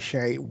really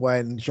appreciate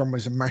when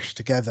genres are mashed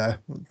together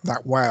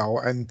that well.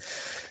 And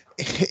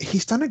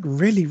he's done a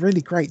really,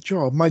 really great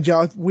job. Mind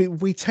you,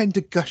 we tend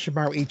to gush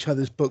about each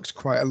other's books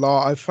quite a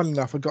lot. Funnily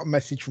enough, I got a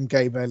message from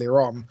Gabe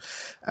earlier on.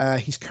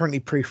 He's currently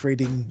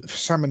proofreading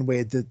Sam and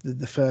Weird,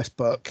 the first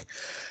book,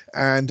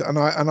 and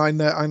I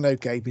know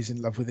Gabe is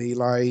in love with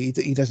Eli.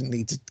 He doesn't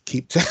need to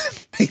keep telling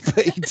me,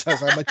 but he does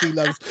how much he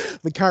loves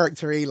the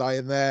character Eli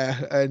in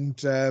there.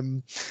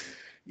 And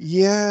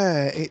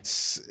yeah,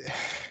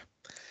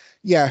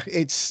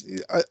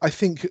 I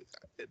think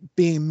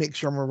being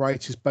mixed genre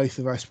writers, both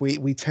of us,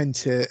 we tend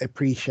to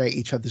appreciate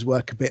each other's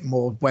work a bit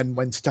more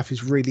when stuff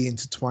is really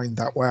intertwined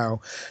that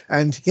well.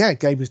 And yeah,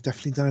 Gabe has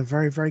definitely done a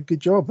very, very good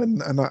job,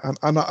 and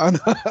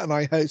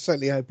I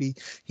certainly hope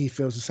he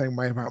feels the same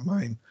way about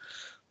mine.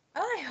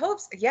 Oh, I hope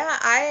so. Yeah,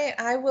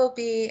 I will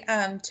be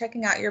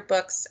checking out your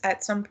books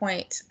at some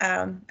point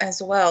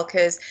as well,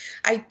 because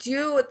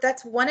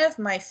that's one of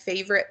my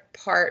favorite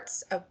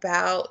parts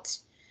about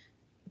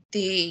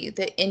the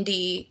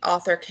indie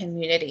author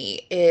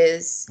community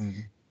is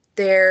Mm.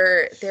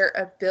 their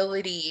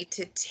ability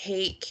to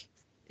take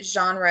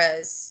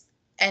genres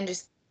and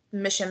just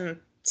mish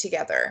them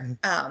together.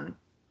 Mm.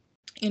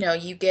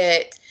 You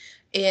get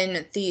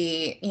in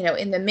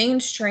the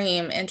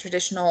mainstream and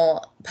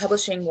traditional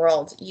publishing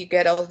world, you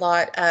get a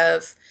lot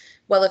of,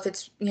 well,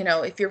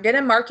 if you're going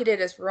to market it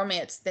as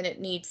romance, then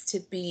it needs to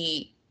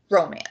be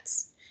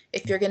romance.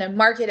 If you're going to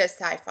market as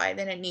sci-fi,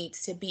 then it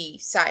needs to be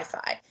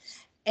sci-fi.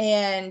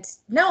 And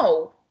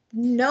no,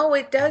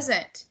 it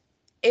doesn't.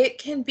 It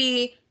can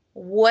be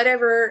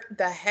whatever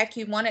the heck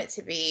you want it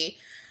to be.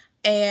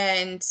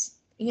 And,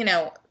 you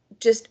know,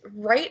 just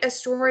write a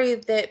story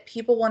that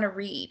people want to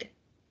read.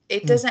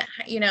 It Mm. doesn't,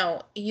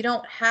 you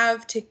don't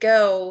have to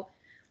go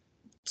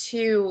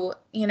to,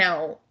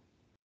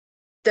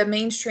 the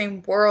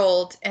mainstream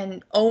world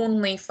and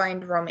only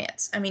find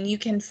romance. I mean, you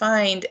can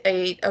find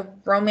a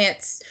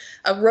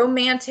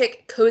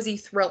romantic cozy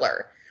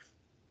thriller.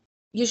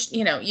 You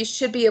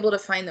should be able to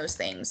find those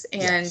things.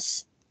 And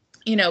Yes.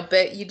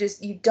 but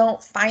you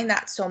don't find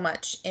that so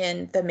much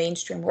in the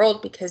mainstream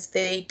world because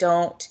they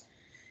don't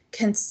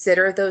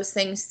consider those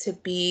things to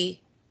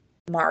be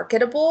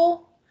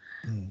marketable.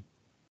 Mm.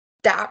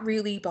 That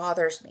really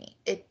bothers me.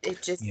 It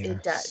Yes.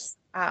 does.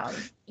 Yeah.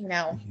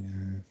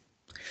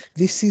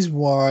 This is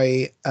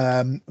why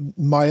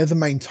my other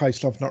main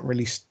title I've not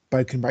really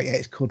spoken about yet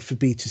is called For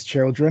Beta's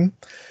Children.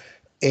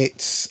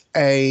 It's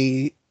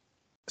a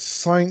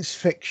science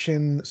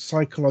fiction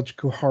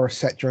psychological horror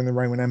set during the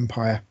Roman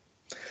Empire.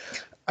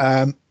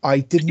 I I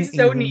didn't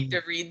so need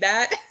even to read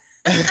that.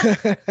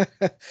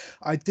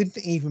 I didn't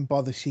even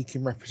bother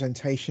seeking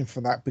representation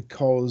for that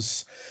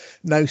because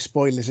no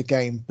spoilers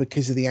again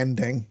because of the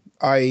ending.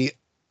 I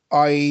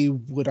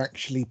would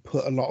actually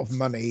put a lot of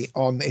money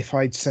on if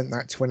I'd sent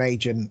that to an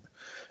agent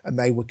and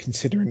they were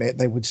considering it,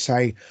 they would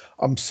say,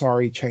 I'm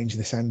sorry, change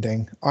this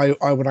ending.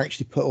 I would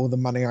actually put all the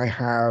money I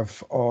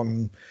have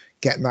on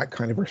getting that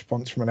kind of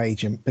response from an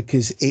agent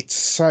because it's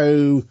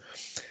so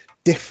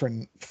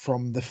different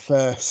from the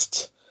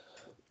first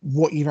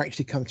what you've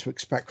actually come to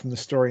expect from the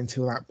story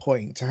until that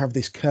point to have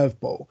this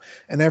curveball.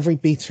 And every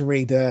beta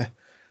reader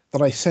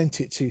that I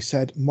sent it to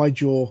said, my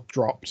jaw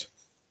dropped.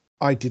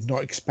 I did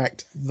not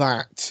expect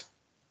that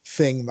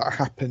thing that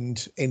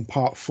happened in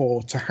part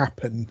 4 to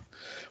happen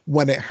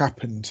when it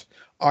happened.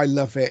 I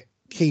love it,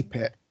 keep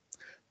it.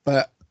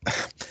 But,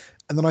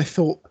 and then I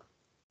thought,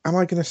 am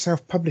I going to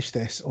self publish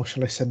this or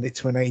shall I send it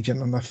to an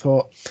agent? And I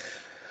thought,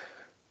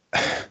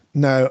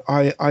 no,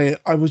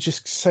 I was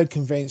just so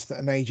convinced that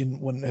an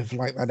agent wouldn't have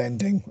liked that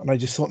ending, and I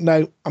just thought,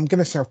 no, I'm going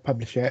to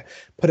self-publish it,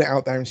 put it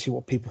out there, and see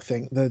what people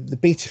think. The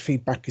beta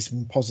feedback has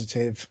been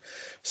positive,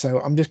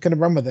 so I'm just going to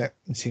run with it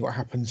and see what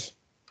happens.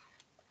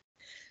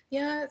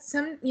 Yeah,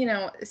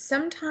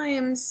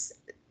 sometimes,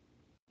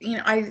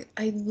 I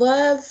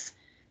love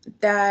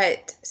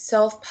that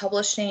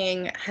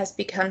self-publishing has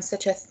become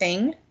such a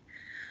thing.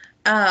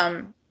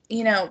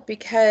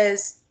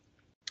 Because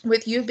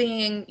with you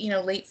being,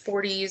 late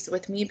 40s,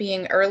 with me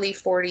being early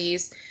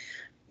 40s,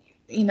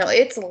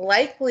 it's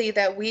likely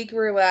that we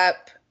grew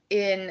up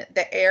in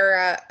the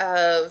era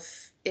of,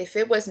 if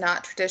it was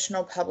not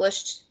traditionally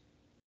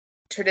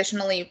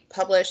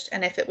published,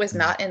 and if it was Mm.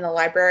 not in the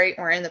library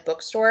or in the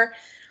bookstore,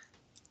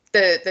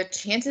 the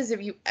chances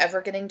of you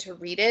ever getting to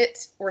read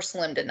it were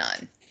slim to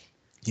none.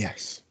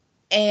 Yes.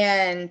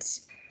 And,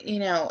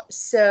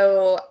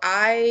 so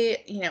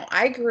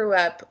I grew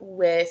up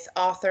with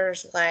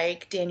authors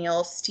like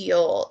Danielle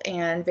Steele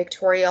and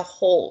Victoria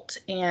Holt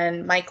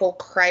and Michael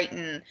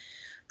Crichton.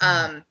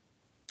 Um,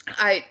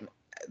 I,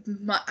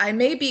 I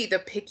may be the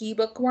picky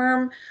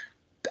bookworm.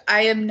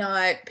 I am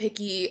not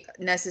picky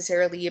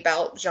necessarily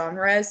about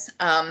genres.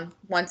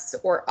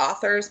 Or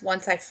authors.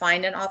 Once I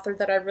find an author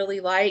that I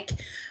really like,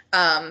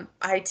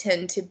 I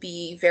tend to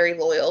be very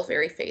loyal,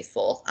 very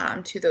faithful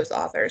to those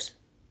authors.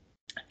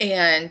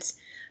 And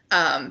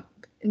um,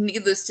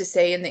 needless to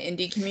say, in the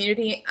indie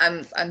community,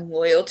 I'm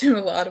loyal to a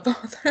lot of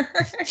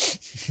authors.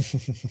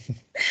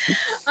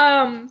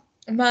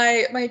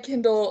 My my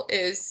Kindle's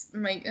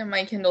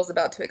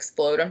about to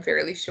explode. I'm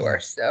fairly sure.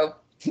 So,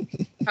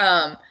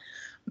 um,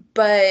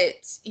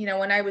 but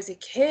when I was a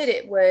kid,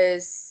 it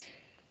was,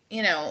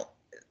 you know,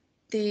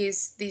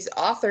 these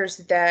authors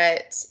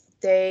that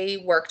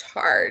they worked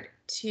hard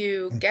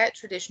to get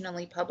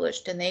traditionally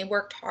published, and they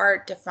worked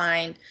hard to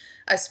find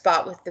a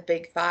spot with the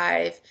big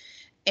five,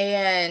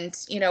 and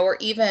or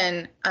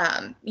even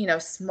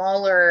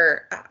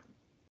smaller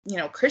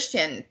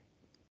Christian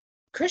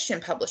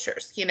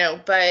publishers,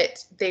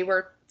 but they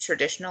were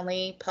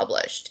traditionally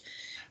published.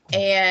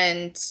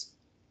 And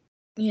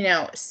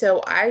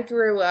so I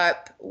grew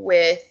up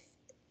with,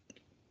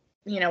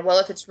 well,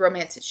 if it's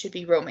romance, it should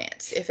be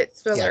romance. If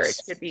it's thriller, it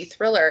Yes. should be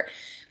thriller.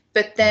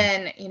 But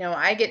then,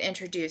 I get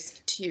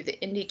introduced to the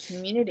indie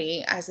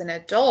community as an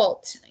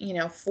adult,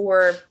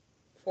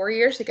 4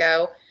 years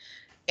ago.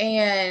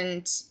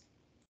 And,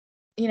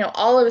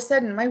 all of a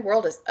sudden my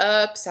world is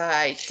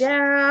upside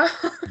down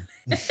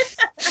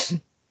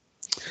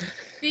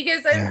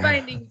because I'm Yeah.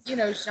 finding,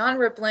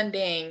 genre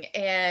blending,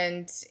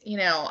 and,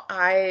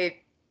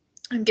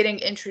 I'm getting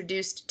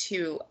introduced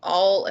to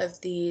all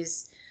of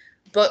these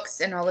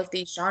books and all of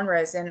these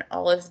genres and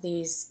all of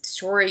these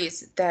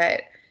stories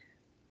that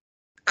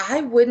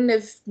I wouldn't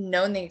have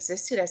known they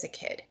existed as a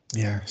kid.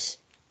 Yes.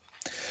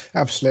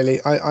 Absolutely.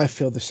 I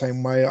feel the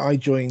same way. I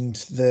joined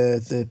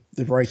the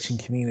writing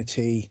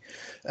community.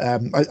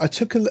 I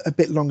took a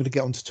bit longer to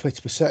get onto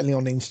Twitter, but certainly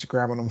on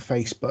Instagram and on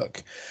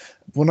Facebook.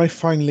 When I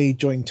finally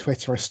joined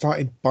Twitter, I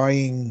started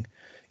buying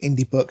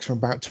indie books from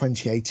about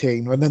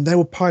 2018, and then they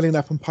were piling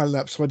up and piling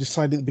up. So I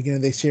decided at the beginning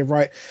of this year,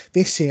 right,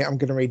 this year I'm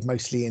going to read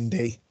mostly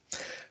indie.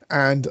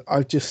 And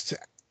I've just,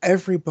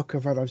 every book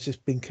I've read, I've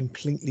just been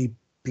completely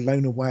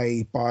blown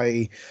away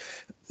by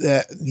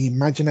the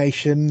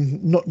imagination,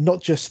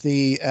 not just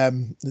the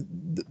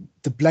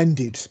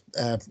blended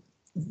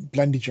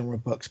genre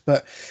books,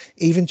 but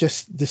even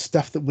just the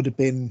stuff that would have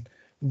been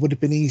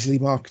easily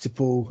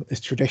marketable as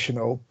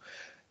traditional.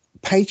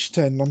 Page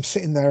turn. I'm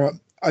sitting there.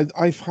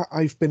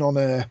 I've been on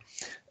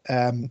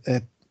um,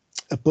 a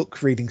a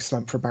book reading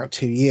slump for about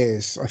 2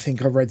 years. I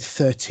think I read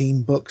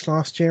 13 books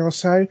last year or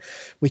so,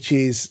 which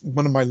is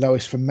one of my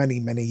lowest for many,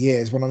 many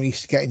years, when I'm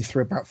used to getting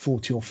through about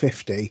 40 or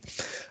 50.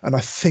 And I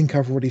think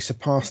I've already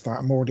surpassed that.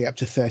 I'm already up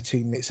to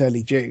 13. It's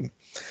early June.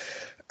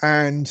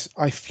 And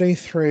I flew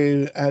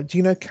through, do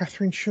you know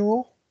Catherine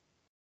Shaw?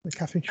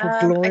 Catherine Shaw I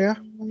Gloria?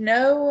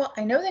 know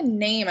the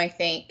name, I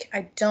think.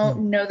 I Hmm.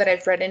 don't know that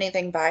I've read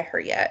anything by her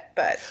yet,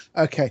 but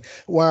Okay.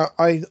 Well,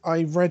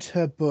 I read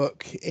her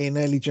book in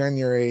early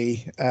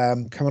January,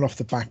 coming off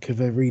the back of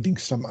a reading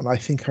slump, and I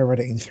think I read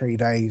it in 3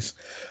 days,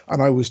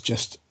 and I was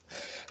just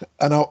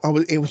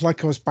it was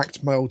like I was back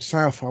to my old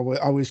self. I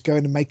was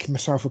going and making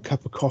myself a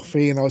cup of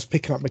coffee, and I was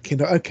picking up my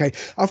Kindle. Okay,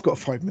 I've got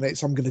 5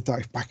 minutes. I'm going to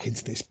dive back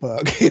into this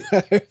book.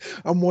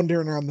 I'm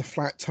wandering around the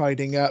flat,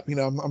 tidying up.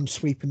 I'm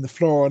sweeping the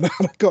floor, and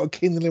I've got a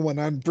Kindle in one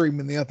hand,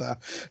 broom in the other.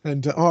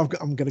 And I'm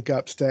going to go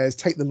upstairs,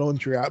 take the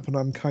laundry up, and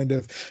I'm kind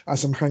of,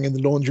 as I'm hanging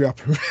the laundry up,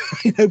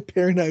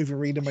 peering over,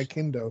 reading my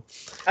Kindle.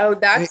 oh,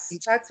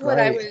 It's that's what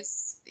I great.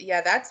 was,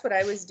 yeah, that's what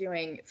I was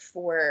doing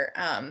for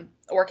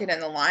Orchid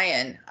and the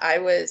Lion. I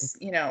was,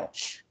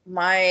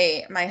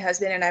 my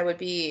husband and I would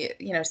be,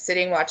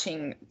 sitting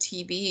watching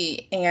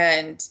TV,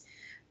 and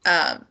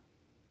um,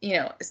 you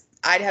know,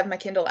 I'd have my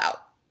Kindle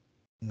out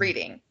Mm.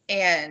 reading,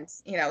 and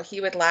he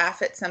would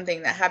laugh at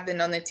something that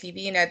happened on the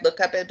TV, and I'd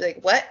look up and be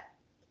like, what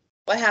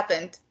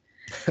happened?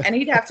 And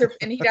he'd have to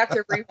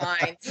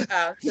rewind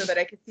so that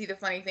I could see the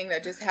funny thing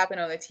that just happened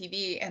on the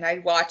TV, and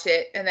I'd watch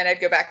it, and then I'd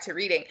go back to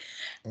reading.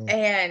 Mm.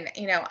 And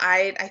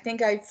I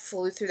think I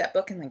flew through that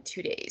book in like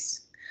 2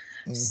 days.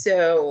 Mm.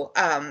 So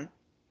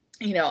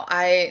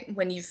I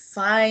when you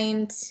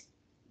find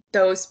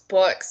those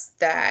books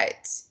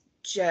that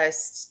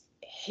just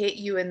hit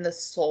you in the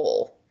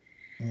soul,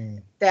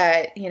 Mm.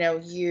 that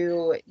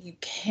you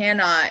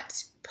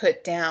cannot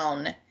put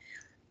down.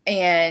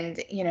 And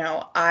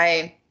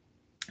I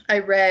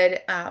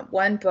read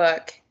one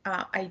book.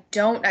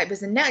 It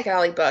was a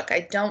NetGalley book.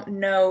 I don't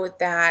know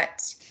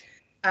that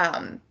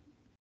um,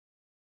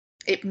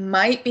 it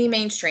might be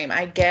mainstream.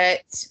 I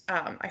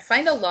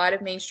find a lot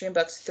of mainstream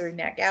books through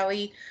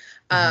NetGalley.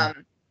 Mhm.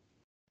 Um,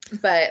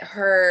 but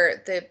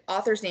the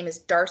author's name is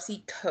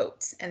Darcy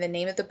Coates, and the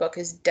name of the book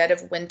is Dead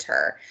of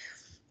Winter.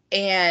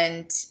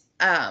 And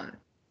Um,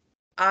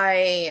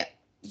 I,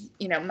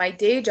 my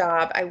day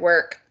job, I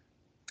work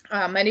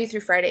Monday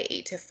through Friday,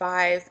 8 to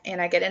 5, and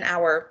I get an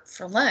hour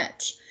for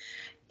lunch.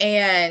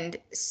 And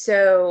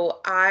so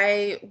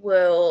I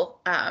will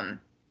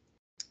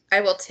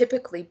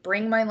typically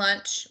bring my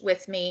lunch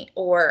with me,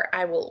 or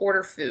I will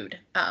order food,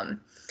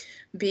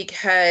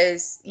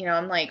 because,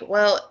 I'm like,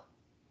 well,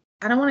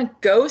 I don't want to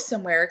go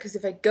somewhere, because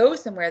if I go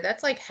somewhere,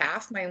 that's like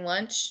half my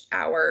lunch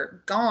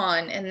hour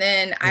gone. And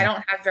then I Yeah.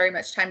 don't have very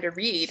much time to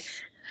read.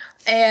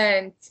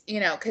 And,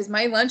 because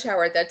my lunch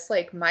hour, that's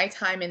like my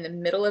time in the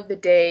middle of the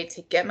day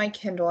to get my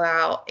Kindle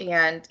out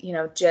and,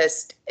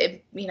 just,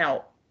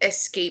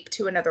 escape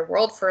to another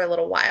world for a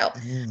little while.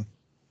 Mm.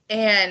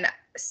 And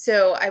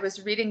so I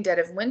was reading Dead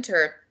of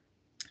Winter,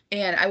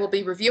 and I will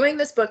be reviewing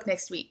this book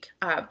next week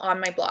on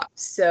my blog.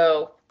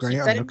 So Great. keep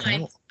I'm that in looking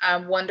mind.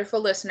 out. Wonderful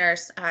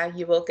listeners,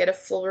 you will get a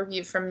full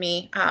review from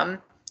me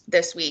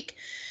this week.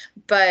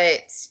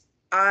 But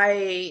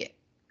I,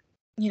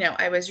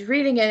 I was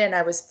reading it and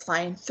I was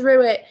flying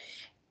through it,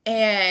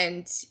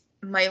 and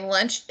my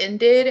lunch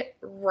ended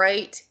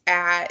right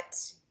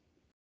at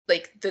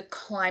like the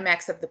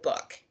climax of the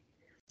book.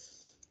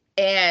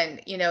 And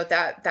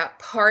that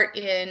part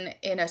in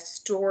a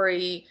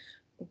story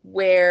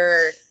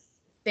where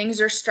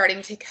things are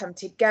starting to come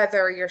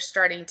together, you're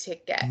starting to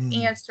get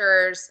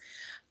answers,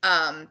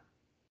 and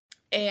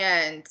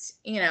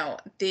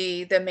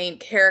the main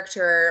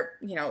character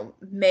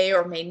may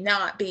or may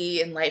not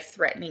be in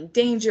life-threatening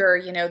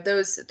danger,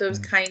 those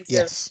kinds of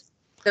Yes.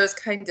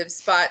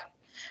 spots.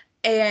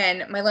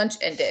 And my lunch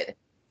ended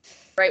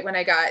right when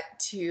I got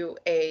to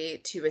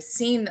a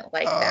scene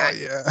like Oh that.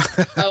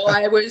 yeah. Oh,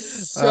 I was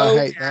I so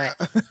hate mad.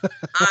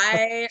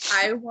 that.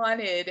 I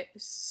wanted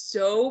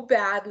so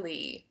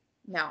badly.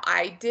 Now,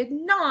 I did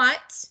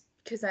not,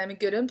 because I'm a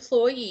good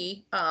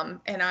employee,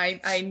 and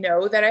I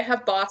know that I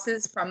have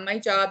bosses from my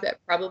job that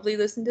probably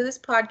listen to this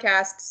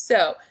podcast.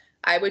 So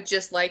I would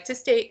just like to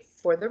state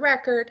for the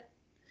record,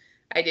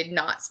 I did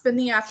not spend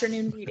the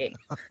afternoon reading,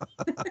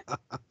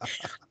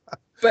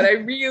 but I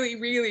really,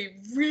 really,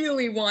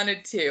 really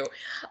wanted to.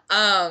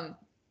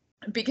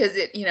 Because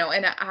it,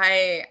 and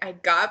I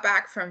got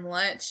back from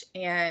lunch,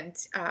 and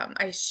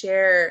I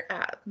share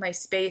my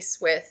space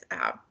with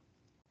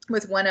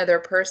one other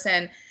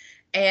person,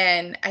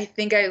 and I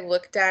think I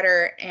looked at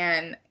her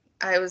and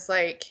I was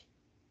like,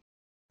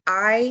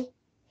 I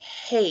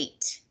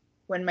hate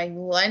when my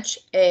lunch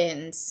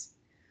ends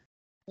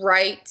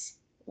right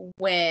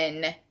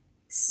when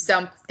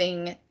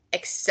something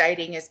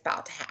exciting is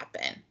about to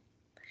happen.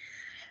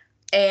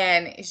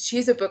 And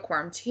she's a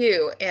bookworm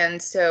too.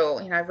 And so,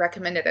 I've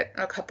recommended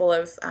a couple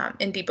of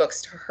indie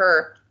books to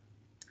her.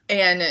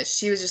 And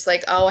she was just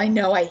like, oh, I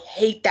know, I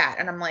hate that.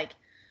 And I'm like,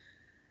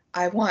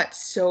 I want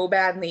so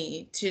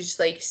badly to just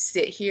like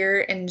sit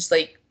here and just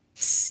like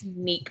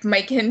sneak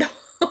my Kindle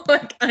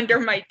like under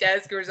my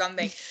desk or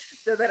something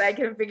so that I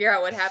can figure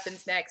out what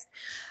happens next.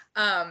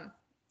 Um,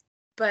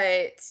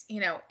 but,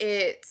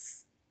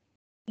 it's,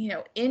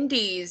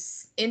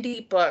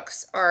 indie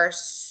books are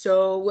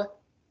so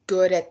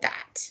good at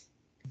that.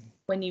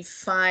 When you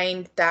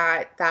find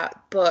that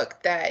book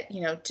that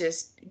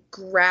just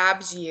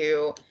grabs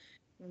you,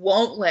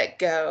 won't let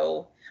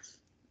go,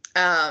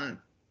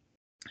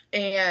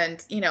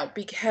 and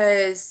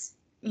because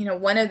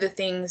one of the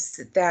things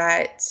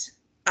that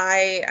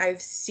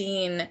I've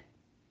seen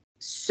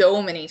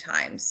so many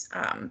times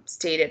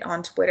stated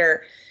on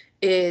Twitter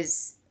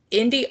is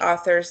indie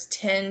authors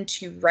tend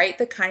to write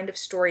the kind of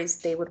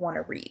stories they would want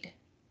to read.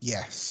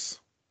 Yes.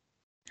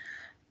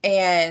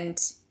 And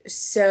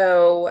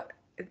so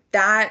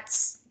that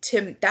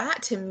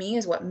to me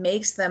is what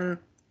makes them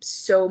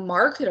so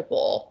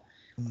marketable.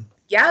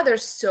 Yeah,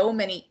 there's so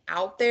many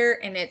out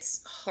there, and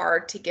it's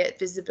hard to get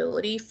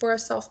visibility for a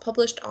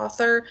self-published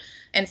author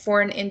and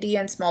for an indie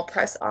and small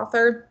press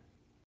author.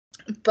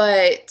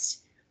 But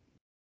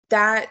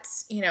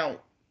that's,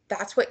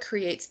 that's what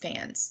creates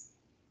fans.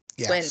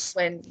 Yes.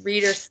 When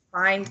readers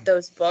find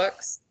those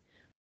books,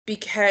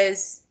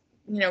 because,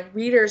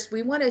 readers,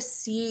 we want to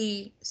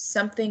see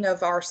something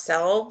of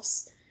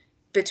ourselves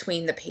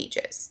between the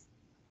pages.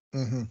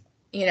 Mm-hmm.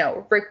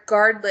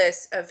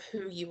 Regardless of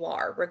who you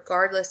are,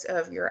 regardless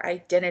of your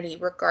identity,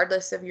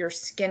 regardless of your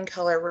skin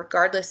color,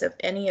 regardless of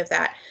any of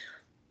that,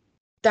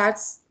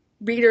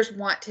 readers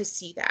want to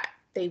see that.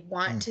 They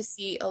want to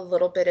see a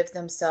little bit of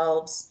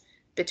themselves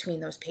between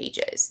those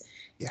pages.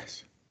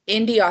 Yes.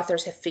 Indie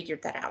authors have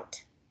figured that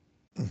out.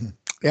 Mm-hmm.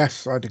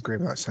 Yes, I'd agree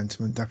with that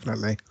sentiment,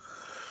 definitely.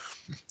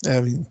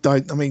 I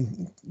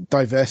mean,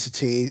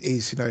 diversity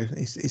is,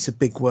 it's a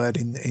big word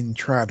in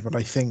trad, but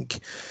I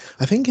think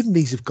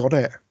indies have got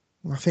it.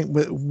 I think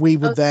we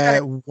were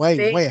there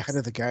way ahead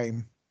of the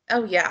game.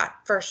 Oh yeah,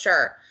 for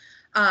sure.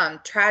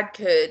 Trad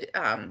could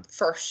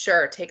for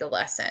sure take a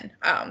lesson.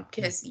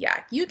 Because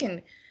yeah, you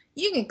can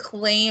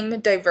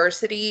claim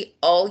diversity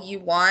all you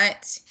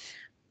want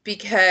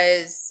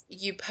because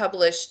you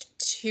published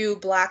 2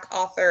 Black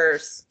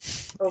authors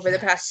over the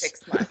past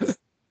 6 months.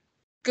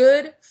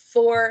 Good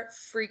for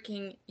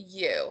freaking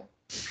you.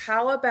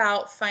 how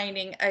about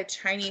finding a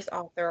Chinese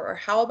author, or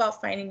how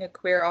about finding a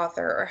queer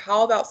author, or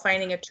how about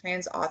finding a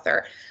trans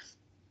author?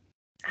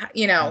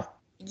 You know,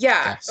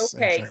 yeah, Yes,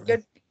 okay,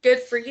 exactly. good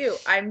for you.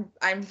 I'm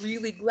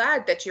really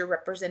glad that you're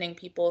representing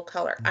people of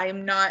color.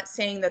 I'm not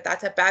saying that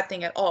that's a bad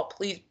thing at all.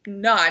 Please,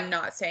 no, I'm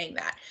not saying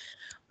that.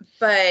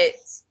 But,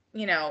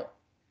 you know,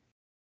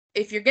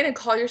 if you're going to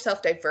call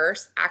yourself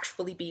diverse,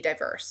 actually be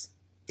diverse.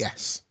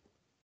 Yes.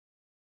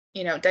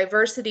 You know,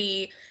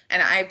 diversity,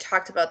 and I've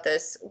talked about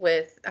this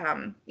with,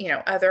 you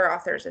know, other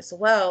authors as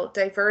well.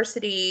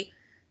 Diversity,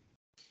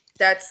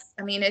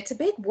 I mean, it's a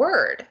big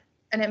word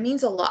and it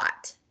means a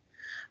lot.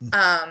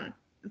 Um,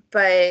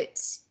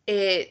 but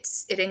it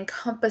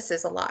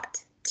encompasses a lot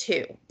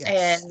too.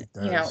 Yes, And, it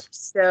you know, does.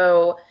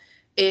 so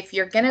if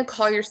you're going to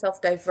call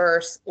yourself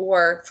diverse,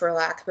 or for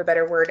lack of a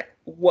better word,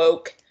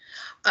 woke,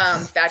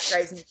 that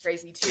drives me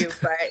crazy too.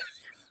 But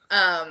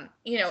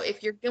you know,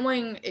 if you're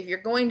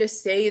going to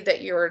say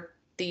that you're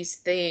these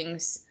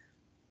things,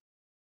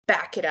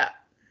 back it up,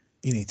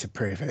 You need to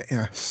prove it.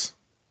 Yes.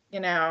 you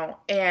know.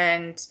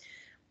 And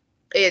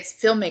it's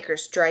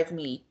filmmakers drive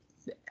me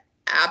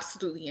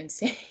absolutely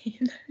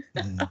insane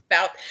Mm.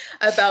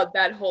 about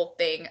that whole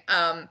thing.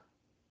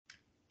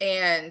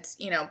 And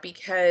you know,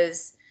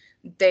 because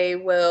they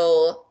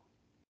will,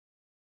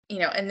 you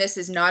know, and this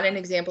is not an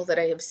example that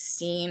I have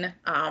seen,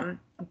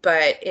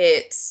 but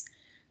it's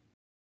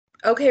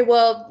okay,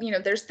 well, you know,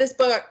 there's this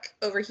book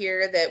over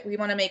here that we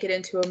want to make it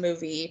into a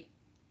movie,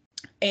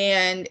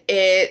 and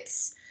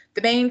it's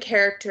the main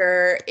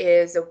character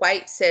is a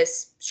white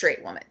cis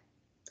straight woman,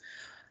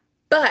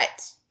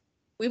 but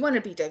we want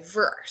to be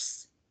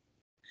diverse,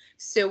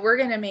 so we're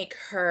going to make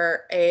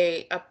her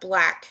a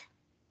black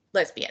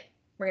lesbian.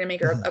 We're going to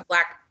make her Mhm.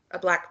 a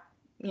black,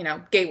 you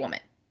know, gay woman.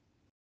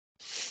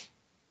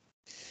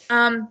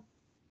 um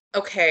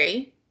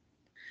okay,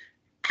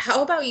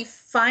 how about you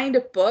find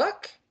a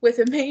book with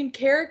a main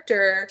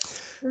character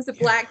who's a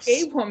black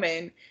gay Yes.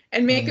 woman,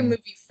 and make a Mm.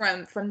 movie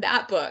from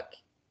that book?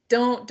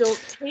 Don't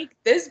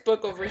take this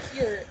book over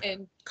here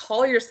and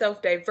call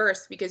yourself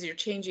diverse because you're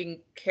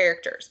changing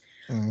characters.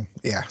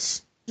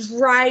 Yes.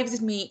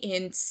 Drives me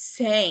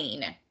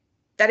insane.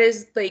 That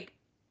is like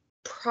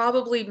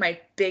probably my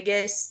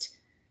biggest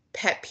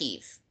pet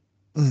peeve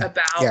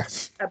about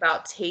Yes.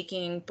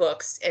 taking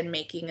books and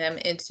making them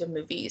into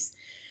movies,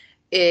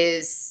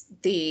 is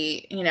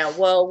the, you know,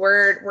 well,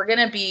 we're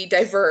going to be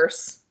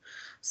diverse,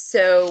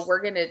 so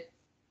we're going to,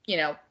 you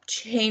know,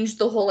 change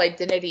the whole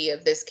identity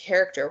of this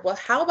character. Well,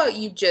 how about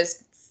you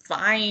just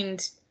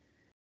find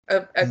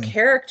a Mm.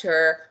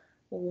 character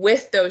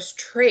with those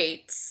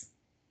traits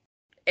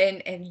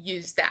and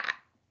use that.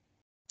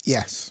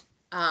 Yes.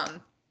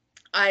 um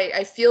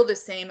I feel the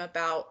same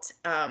about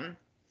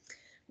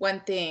one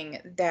thing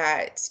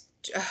that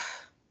uh,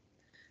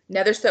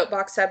 another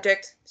soapbox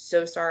subject,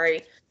 so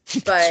sorry,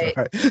 That's but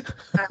right.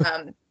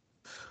 um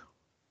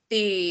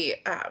the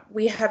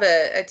we have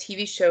a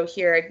TV show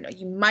here.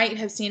 You might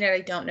have seen it,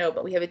 I don't know,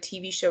 but we have a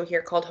TV show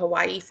here called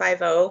Hawaii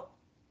Five-O.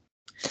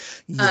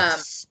 Um,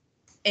 Yes.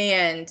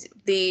 and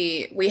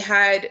we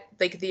had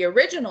like the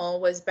original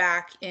was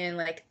back in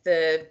like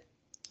the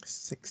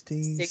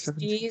 60s,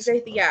 60s,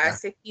 70s. yeah, Yeah.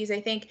 60s,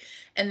 I think,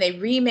 and they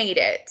remade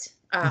it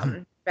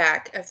Mhm.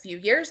 back a few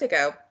years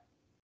ago.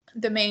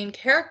 The main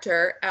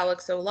character,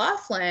 Alex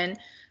O'Loughlin,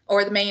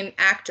 or the main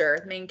actor,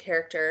 the main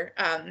character,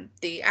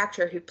 the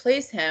actor who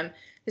plays him,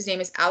 his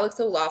name is Alex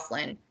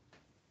O'Loughlin,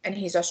 and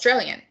he's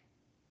Australian.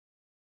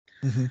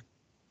 Mhm.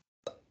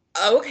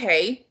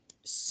 Okay,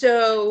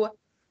 so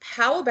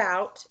how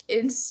about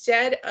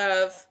instead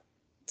of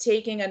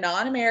taking a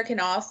non-American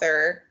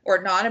author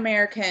or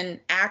non-American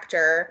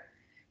actor,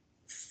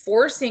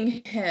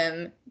 forcing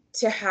him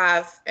to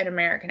have an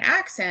American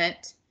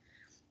accent,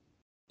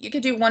 you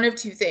could do one of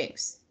two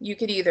things. You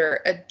could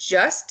either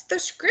adjust the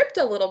script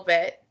a little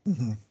bit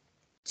Mhm.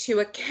 to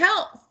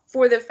account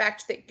for the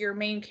fact that your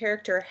main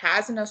character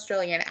has an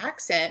Australian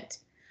accent,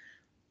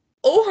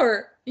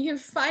 or you can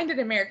find an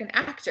American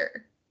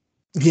actor.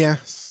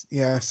 Yes,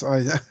 yes,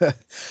 I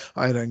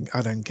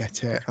don't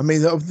get it. I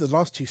mean, the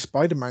last two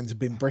Spider-Mans have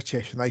been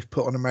British and they've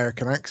put on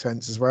American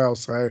accents as well.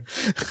 So,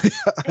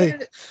 I,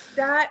 And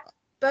that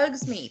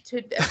bugs me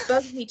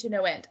to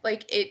no end.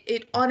 Like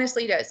it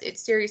honestly does. It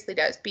seriously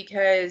does,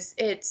 because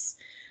it's,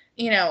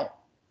 you know,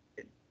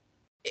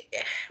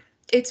 it,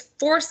 it's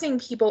forcing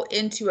people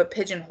into a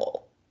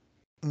pigeonhole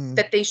mm,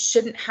 that they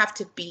shouldn't have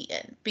to be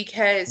in,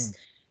 because, mm,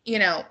 you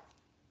know,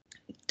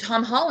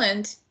 Tom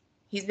Holland,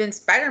 he's been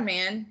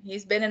Spider-Man,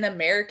 he's been an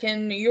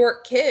American New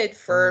York kid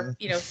for, mm,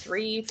 you know,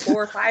 3,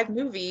 4, 5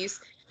 movies.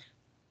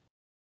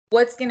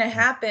 What's going to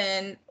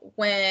happen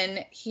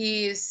when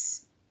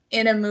he's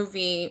in a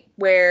movie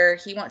where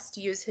he wants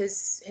to use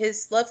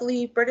his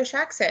lovely British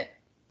accent?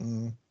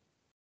 mm.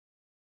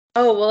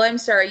 Oh, well, I'm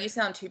sorry, you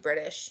sound too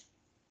British.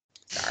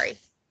 Sorry.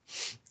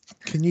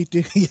 Can you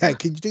do? Yeah,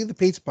 can you do the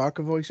Peter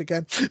Parker voice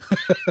again?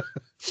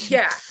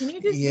 Yeah, can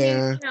you just use,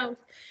 Yeah. you know,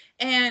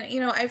 and you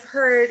know, I've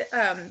heard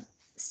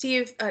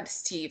Steve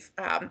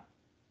McAvoy,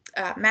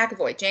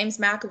 James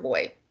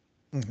McAvoy,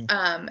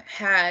 Mhm.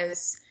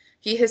 has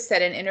he has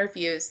said in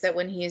interviews that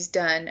when he's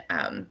done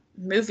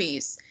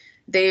movies,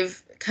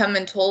 they've come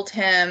and told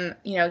him,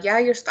 you know, yeah,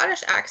 your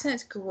Scottish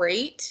accent's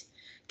great.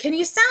 Can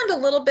you sound a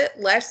little bit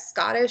less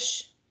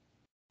Scottish?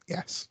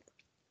 Yes.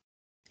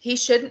 He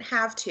shouldn't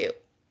have to.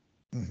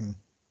 Mm-hmm.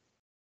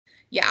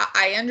 Yeah,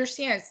 I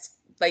understand.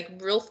 Like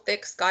real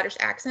thick Scottish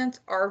accents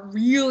are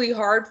really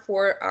hard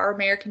for our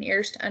American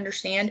ears to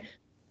understand.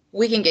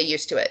 We can get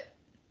used to it.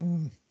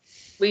 Mm.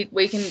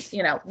 We can,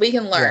 you know, we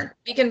can learn. Yeah.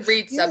 We can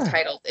read Yeah.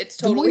 subtitles. It's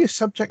The more totally you're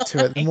subject to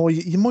it, fine.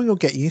 the more you'll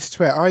get used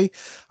to it.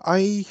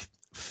 I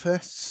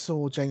first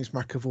saw James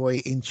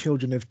McAvoy in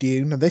Children of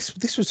Dune, and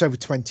this was over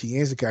 20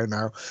 years ago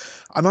now,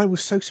 and I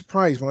was so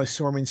surprised when I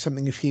saw him in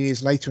something a few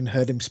years later and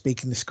heard him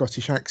speaking the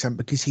Scottish accent,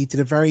 because he did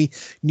a very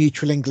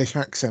neutral English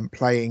accent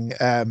playing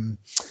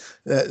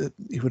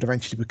he would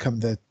eventually become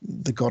the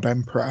God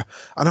Emperor,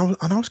 and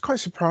I was quite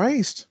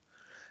surprised.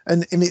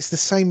 And it's the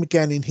same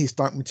again in his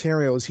Dark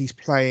Materials. He's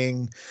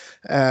playing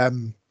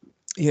again,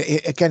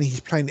 he's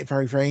playing it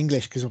very, very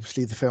English, because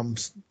obviously the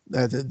film's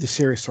the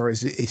series, sorry,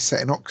 is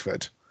set in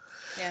Oxford.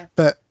 Yeah.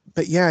 But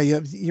yeah,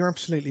 you're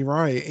absolutely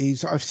right.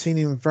 I've seen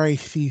him in very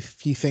few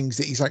things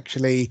that he's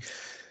actually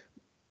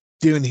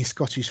doing his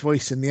Scottish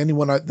voice, and the only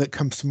one that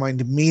comes to mind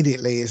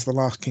immediately is The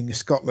Last King of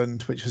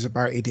Scotland, which was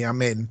about Idi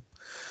Amin,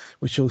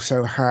 which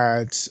also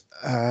had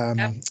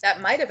that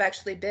might have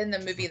actually been the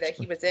movie that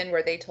he was in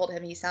where they told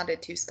him he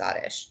sounded too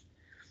Scottish.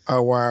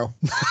 Oh wow.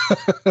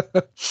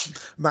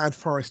 That had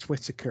Forrest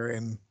Whitaker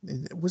in.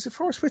 Was it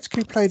Forrest Whitaker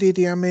who played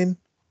Idi Amin?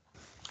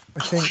 I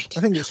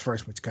think it's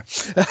Forrest Whitaker.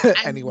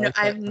 Anyway,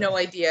 I have no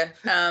idea.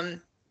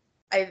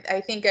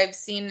 I think I've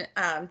seen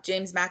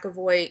James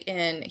McAvoy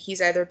in,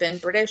 he's either been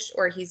British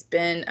or he's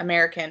been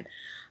American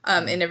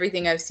in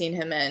everything I've seen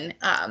him in.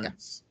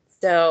 yes.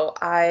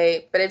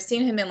 But I've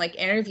seen him in like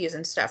interviews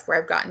and stuff where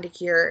I've gotten to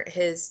hear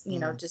his, you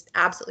know, just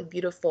absolutely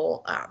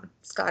beautiful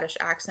Scottish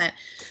accent.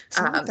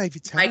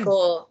 David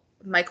Tennant.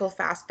 Michael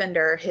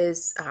Fassbender,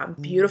 his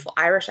beautiful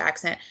Irish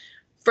accent.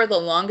 For the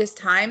longest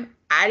time,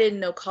 I didn't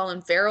know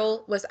Colin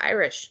Farrell was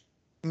Irish.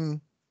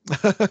 Mm.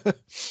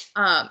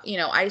 You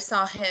know, I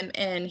saw him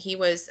and he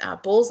was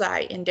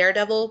Bullseye in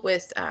Daredevil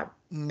with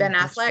Ben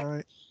Affleck.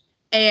 Right.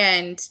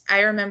 And I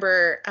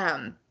remember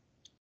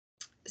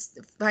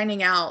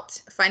finding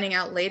out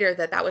later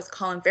that was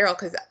Colin Farrell,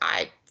 because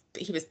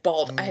he was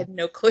bald. I had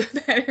no clue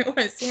that it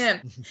was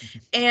him.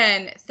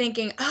 And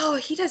thinking, oh,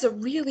 he does a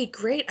really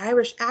great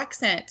Irish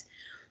accent.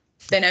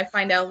 Then I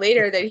find out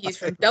later that he's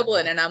from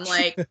Dublin, and I'm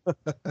like,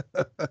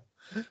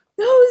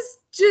 those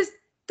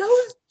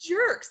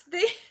jerks.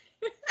 They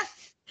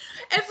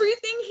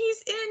everything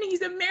he's in,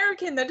 he's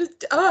American. That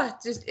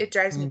just it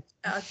drives me.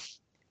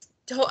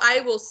 I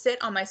will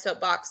sit on my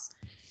soapbox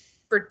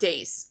for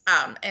days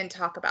and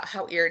talk about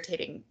how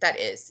irritating that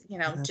is. You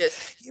know,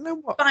 just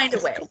what? Find a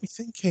way. Got me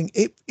thinking.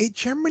 It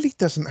generally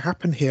doesn't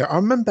happen here. I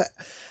remember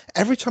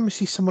every time I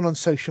see someone on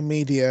social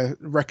media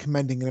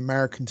recommending an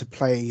American to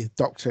play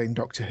Doctor in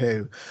Doctor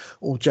Who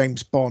or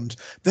James Bond,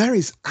 there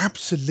is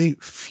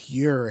absolute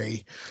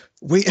fury.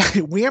 We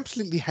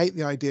absolutely hate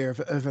the idea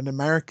of an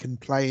American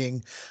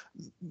playing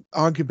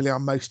arguably our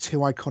most two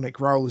iconic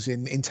roles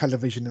in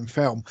television and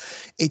film.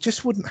 It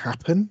just wouldn't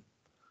happen.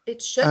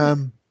 It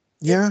shouldn't.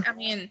 Yeah. I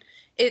mean,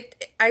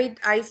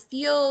 I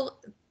feel,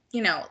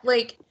 you know,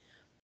 like,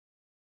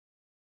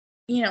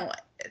 you know,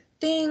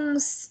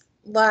 things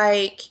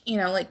like, you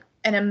know, like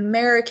an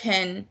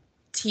American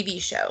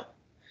TV show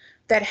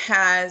that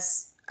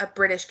has a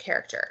British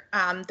character.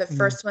 The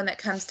first one that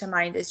comes to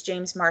mind is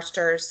James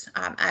Marsters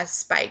as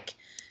Spike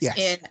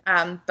in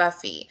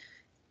Buffy,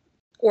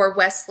 or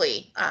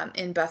Wesley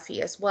in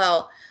Buffy as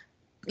well.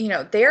 You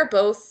know, they're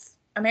both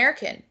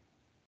American.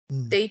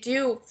 They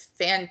do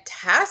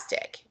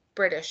fantastic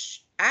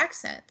British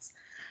accents,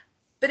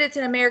 but it's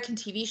an American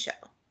TV show.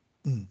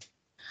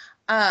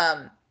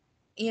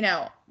 You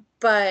know,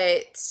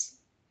 but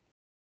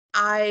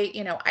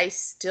I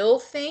still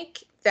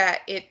think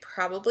that it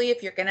probably,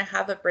 if you're going to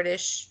have a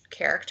British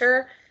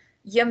character,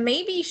 you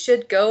maybe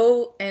should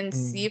go and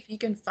see if you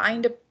can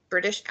find a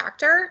British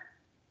actor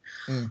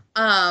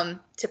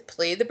to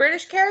play the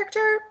British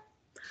character.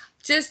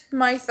 Just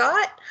my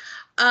thought.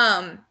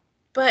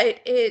 But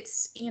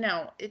it's, you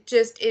know,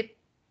 it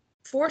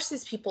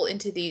forces people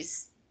into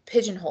these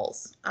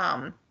pigeonholes.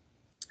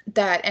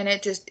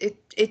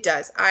 It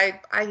does. I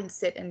can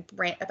sit and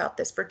rant about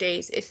this for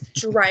days. It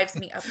drives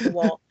me up the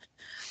wall.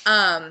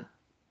 I'm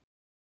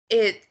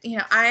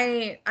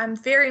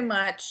very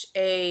much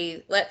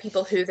a let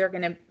people be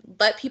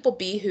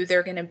who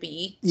they're gonna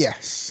be.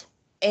 Yes.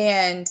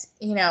 And,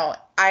 you know,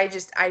 I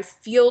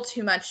feel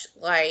too much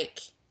like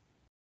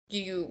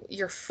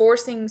you're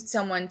forcing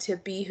someone to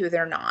be who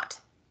they're not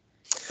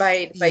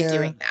by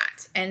doing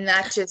that. And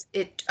that just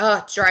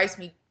drives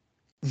me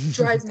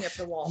up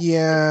the wall.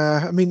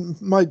 Yeah, I mean,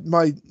 my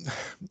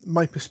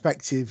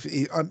perspective,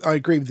 I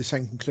agree with the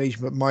same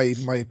conclusion, but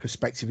my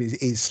perspective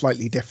is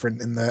slightly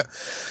different in that,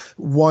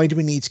 why do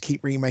we need to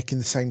keep remaking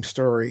the same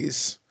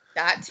stories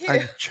That too.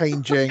 and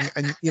changing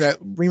and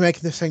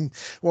remaking the same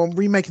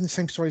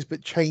stories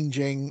but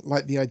changing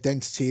like the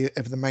identity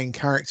of the main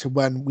character,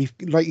 when we've,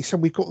 like you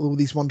said, we've got all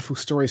these wonderful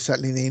stories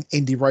settling in the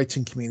indie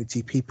writing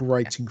community, people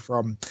writing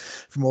from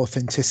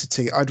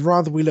authenticity. I'd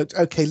rather we looked,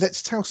 okay,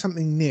 let's tell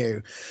something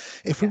new.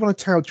 If we want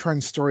to tell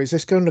trans stories,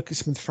 let's go and look at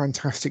some of the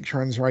fantastic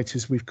trans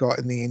writers we've got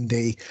in the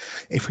indie.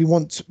 If we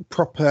want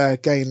proper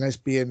gay and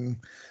lesbian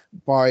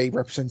by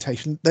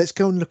representation, let's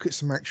go and look at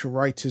some actual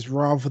writers,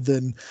 rather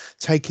than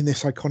taking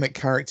this iconic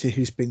character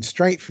who's been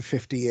straight for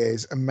 50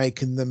 years and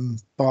making them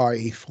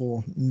bi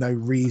for no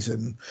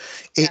reason.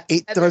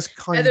 It does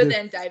kind other of,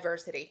 than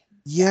diversity.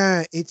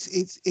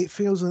 It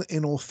feels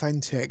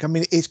inauthentic. I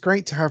mean, it's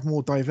great to have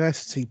more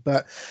diversity,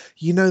 but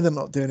they're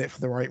not doing it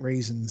for the right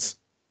reasons.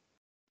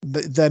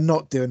 They're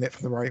not doing it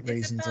for the right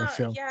reasons, I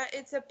feel.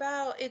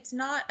 It's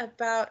not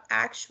about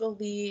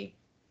actually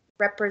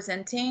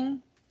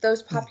representing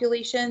those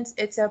populations.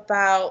 It's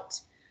about,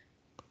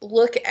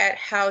 look at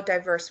how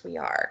diverse we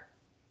are.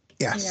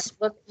 Yes.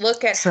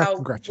 Look at how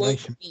woke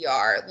we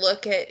are.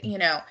 Look at,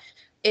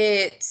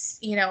 it's,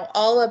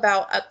 all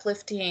about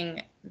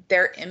uplifting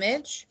their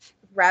image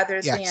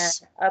rather than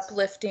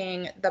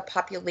uplifting the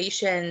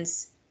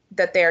populations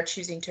that they are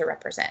choosing to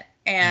represent.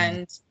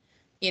 And,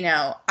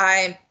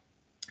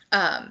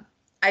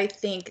 I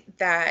think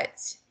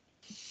that,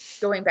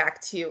 going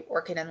back to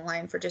Orchid and the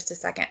Lion for just a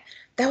second,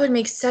 that would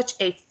make such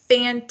a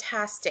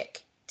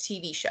fantastic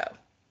TV show.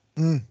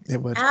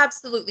 It would.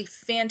 Absolutely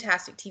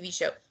fantastic TV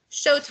show.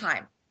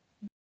 Showtime,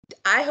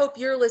 I hope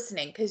you're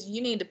listening, because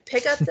you need to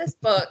pick up this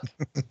book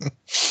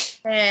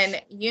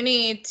and you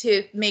need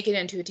to make it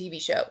into a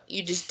TV show.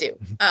 You just do.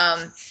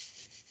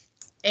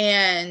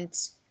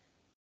 And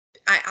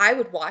I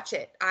would watch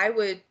it. I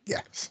would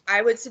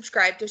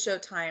subscribe to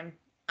Showtime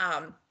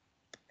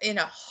in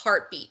a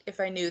heartbeat if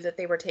I knew that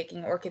they were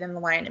taking Orchid and the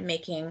Lion and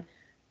making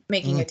a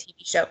TV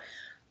show.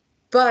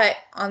 But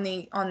on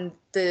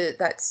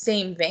that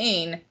same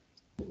vein,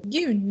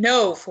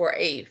 for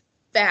a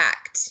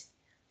fact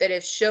that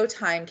if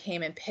Showtime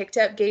came and picked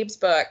up Gabe's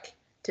book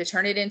to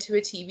turn it into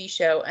a TV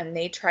show and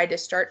they tried to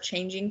start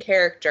changing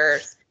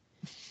characters,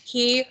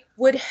 he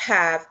would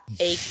have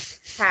a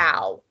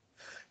cow.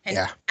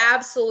 An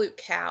absolute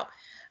cow.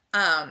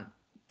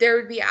 There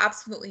would be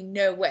absolutely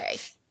no way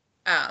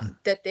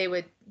that they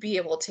would be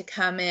able to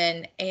come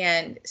in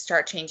and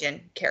start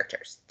changing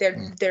characters.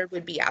 There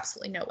would be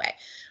absolutely no way.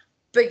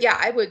 But yeah,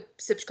 I would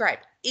subscribe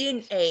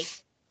in a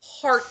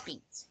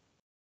heartbeat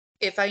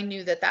if I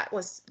knew that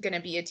was going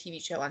to be a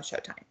TV show on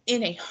Showtime.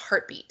 In a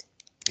heartbeat.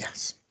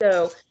 Yes.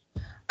 So,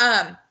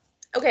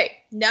 okay,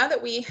 now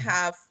that we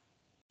have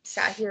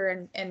sat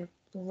here and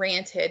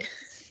ranted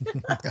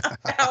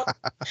about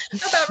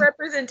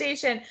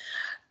representation,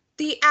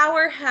 the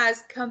hour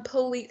has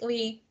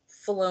completely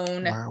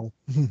flown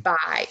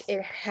by.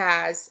 It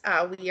has.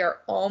 We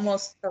are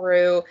almost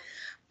through.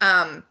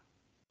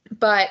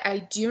 But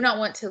I do not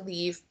want to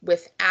leave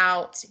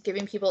without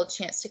giving people a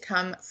chance to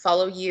come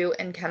follow you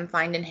and come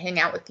find and hang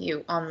out with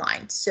you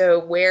online.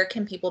 So where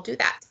can people do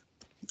that?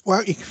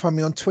 Well, you can find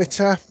me on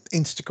Twitter,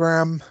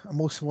 Instagram. I'm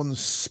also on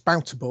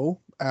Spoutable,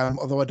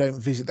 although I don't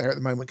visit there at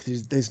the moment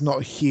because there's not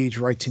a huge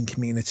writing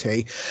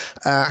community.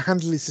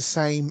 Handle is the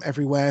same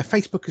everywhere.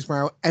 Facebook as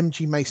well,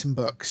 MG Mason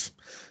Books.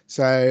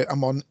 So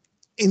I'm on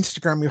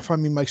Instagram. You'll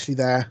find me mostly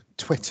there.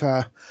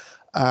 Twitter.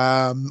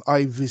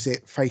 I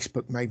visit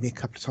Facebook maybe a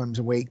couple of times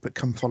a week, but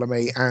come follow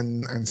me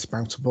and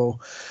Spoutable.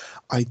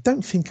 I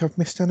don't think I've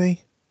missed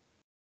any.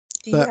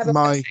 Do you have a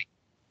website?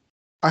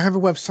 I have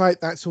a website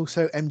that's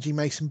also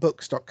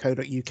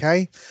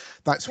mgmasonbooks.co.uk.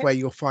 That's where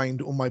you'll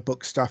find all my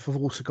book stuff. I've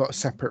also got a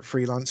separate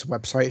freelancer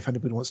website if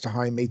anybody wants to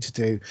hire me to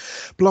do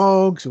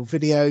blogs or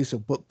videos or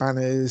book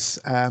banners.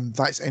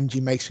 That's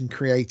MG Mason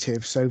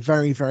Creative. So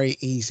very, very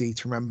easy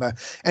to remember.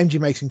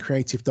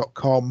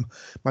 mgmasoncreative.com.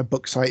 My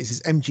book site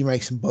is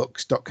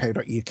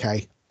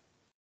mgmasonbooks.co.uk.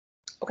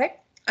 Okay.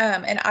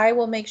 And I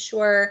will make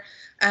sure,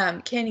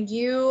 can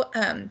you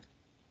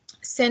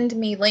send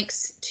me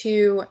links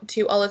to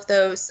all of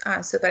those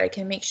so that I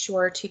can make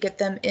sure to get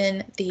them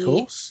in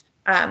the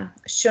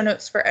show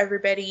notes for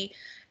everybody.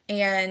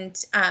 And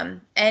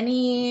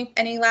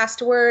any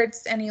last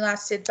words, any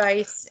last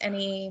advice,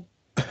 any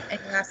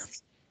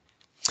last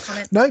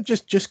comments? No,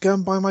 just go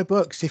and buy my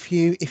books. If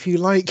you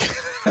like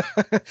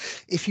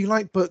if you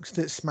like books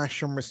that smash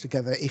genres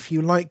together, if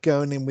you like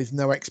going in with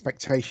no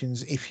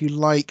expectations, if you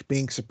like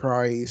being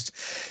surprised,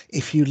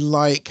 if you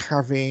like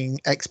having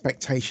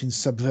expectations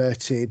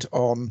subverted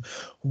on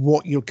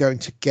what you're going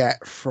to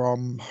get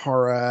from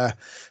horror,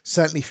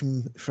 certainly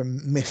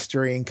from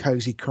mystery and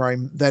cozy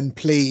crime, then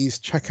please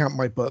check out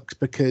my books,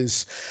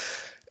 because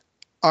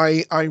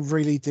I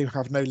really do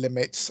have no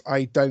limits.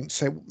 I don't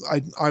say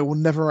I will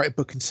never write a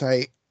book and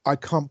say I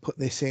can't put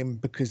this in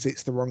because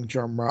it's the wrong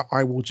genre.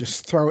 I will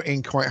just throw it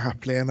in quite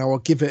happily and I will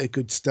give it a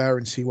good stir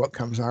and see what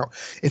comes out.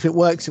 If it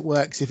works, it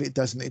works. If it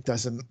doesn't, it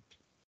doesn't.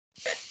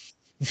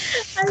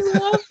 I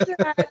love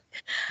that.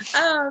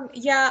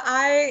 Yeah,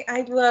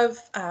 I love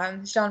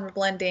genre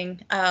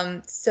blending.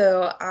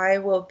 So I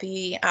will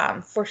be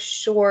for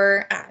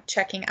sure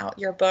checking out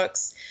your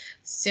books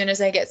as soon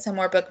as I get some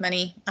more book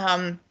money.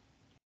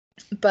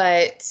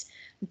 But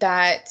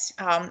that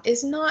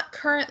is not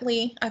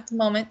currently at the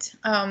moment,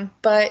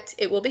 but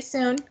it will be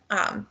soon.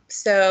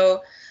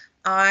 So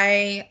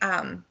I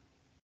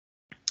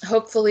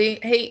hopefully,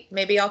 hey,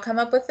 maybe I'll come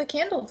up with a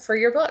candle for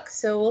your book.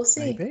 So we'll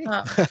see. Maybe.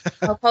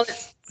 I'll call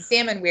it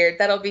Salmon Weird.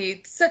 That'll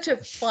be such a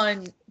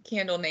fun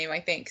candle name,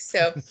 I think.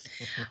 So,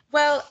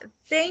 well,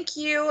 thank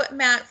you,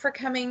 Matt, for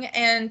coming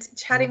and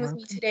chatting with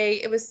me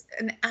today. It was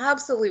an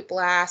absolute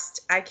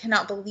blast. I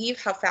cannot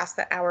believe how fast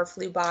that hour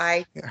flew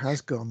by. It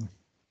has gone.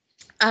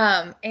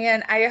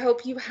 And I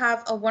hope you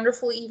have a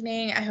wonderful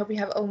evening. I hope you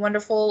have a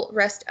wonderful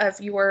rest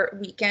of your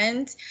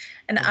weekend.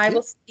 And I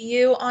will see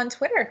you on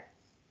Twitter.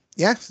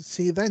 Yes,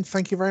 see you then.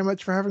 Thank you very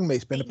much for having me.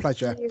 It's been a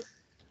pleasure. You.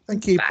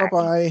 Thank you. Bye.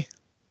 Bye-bye.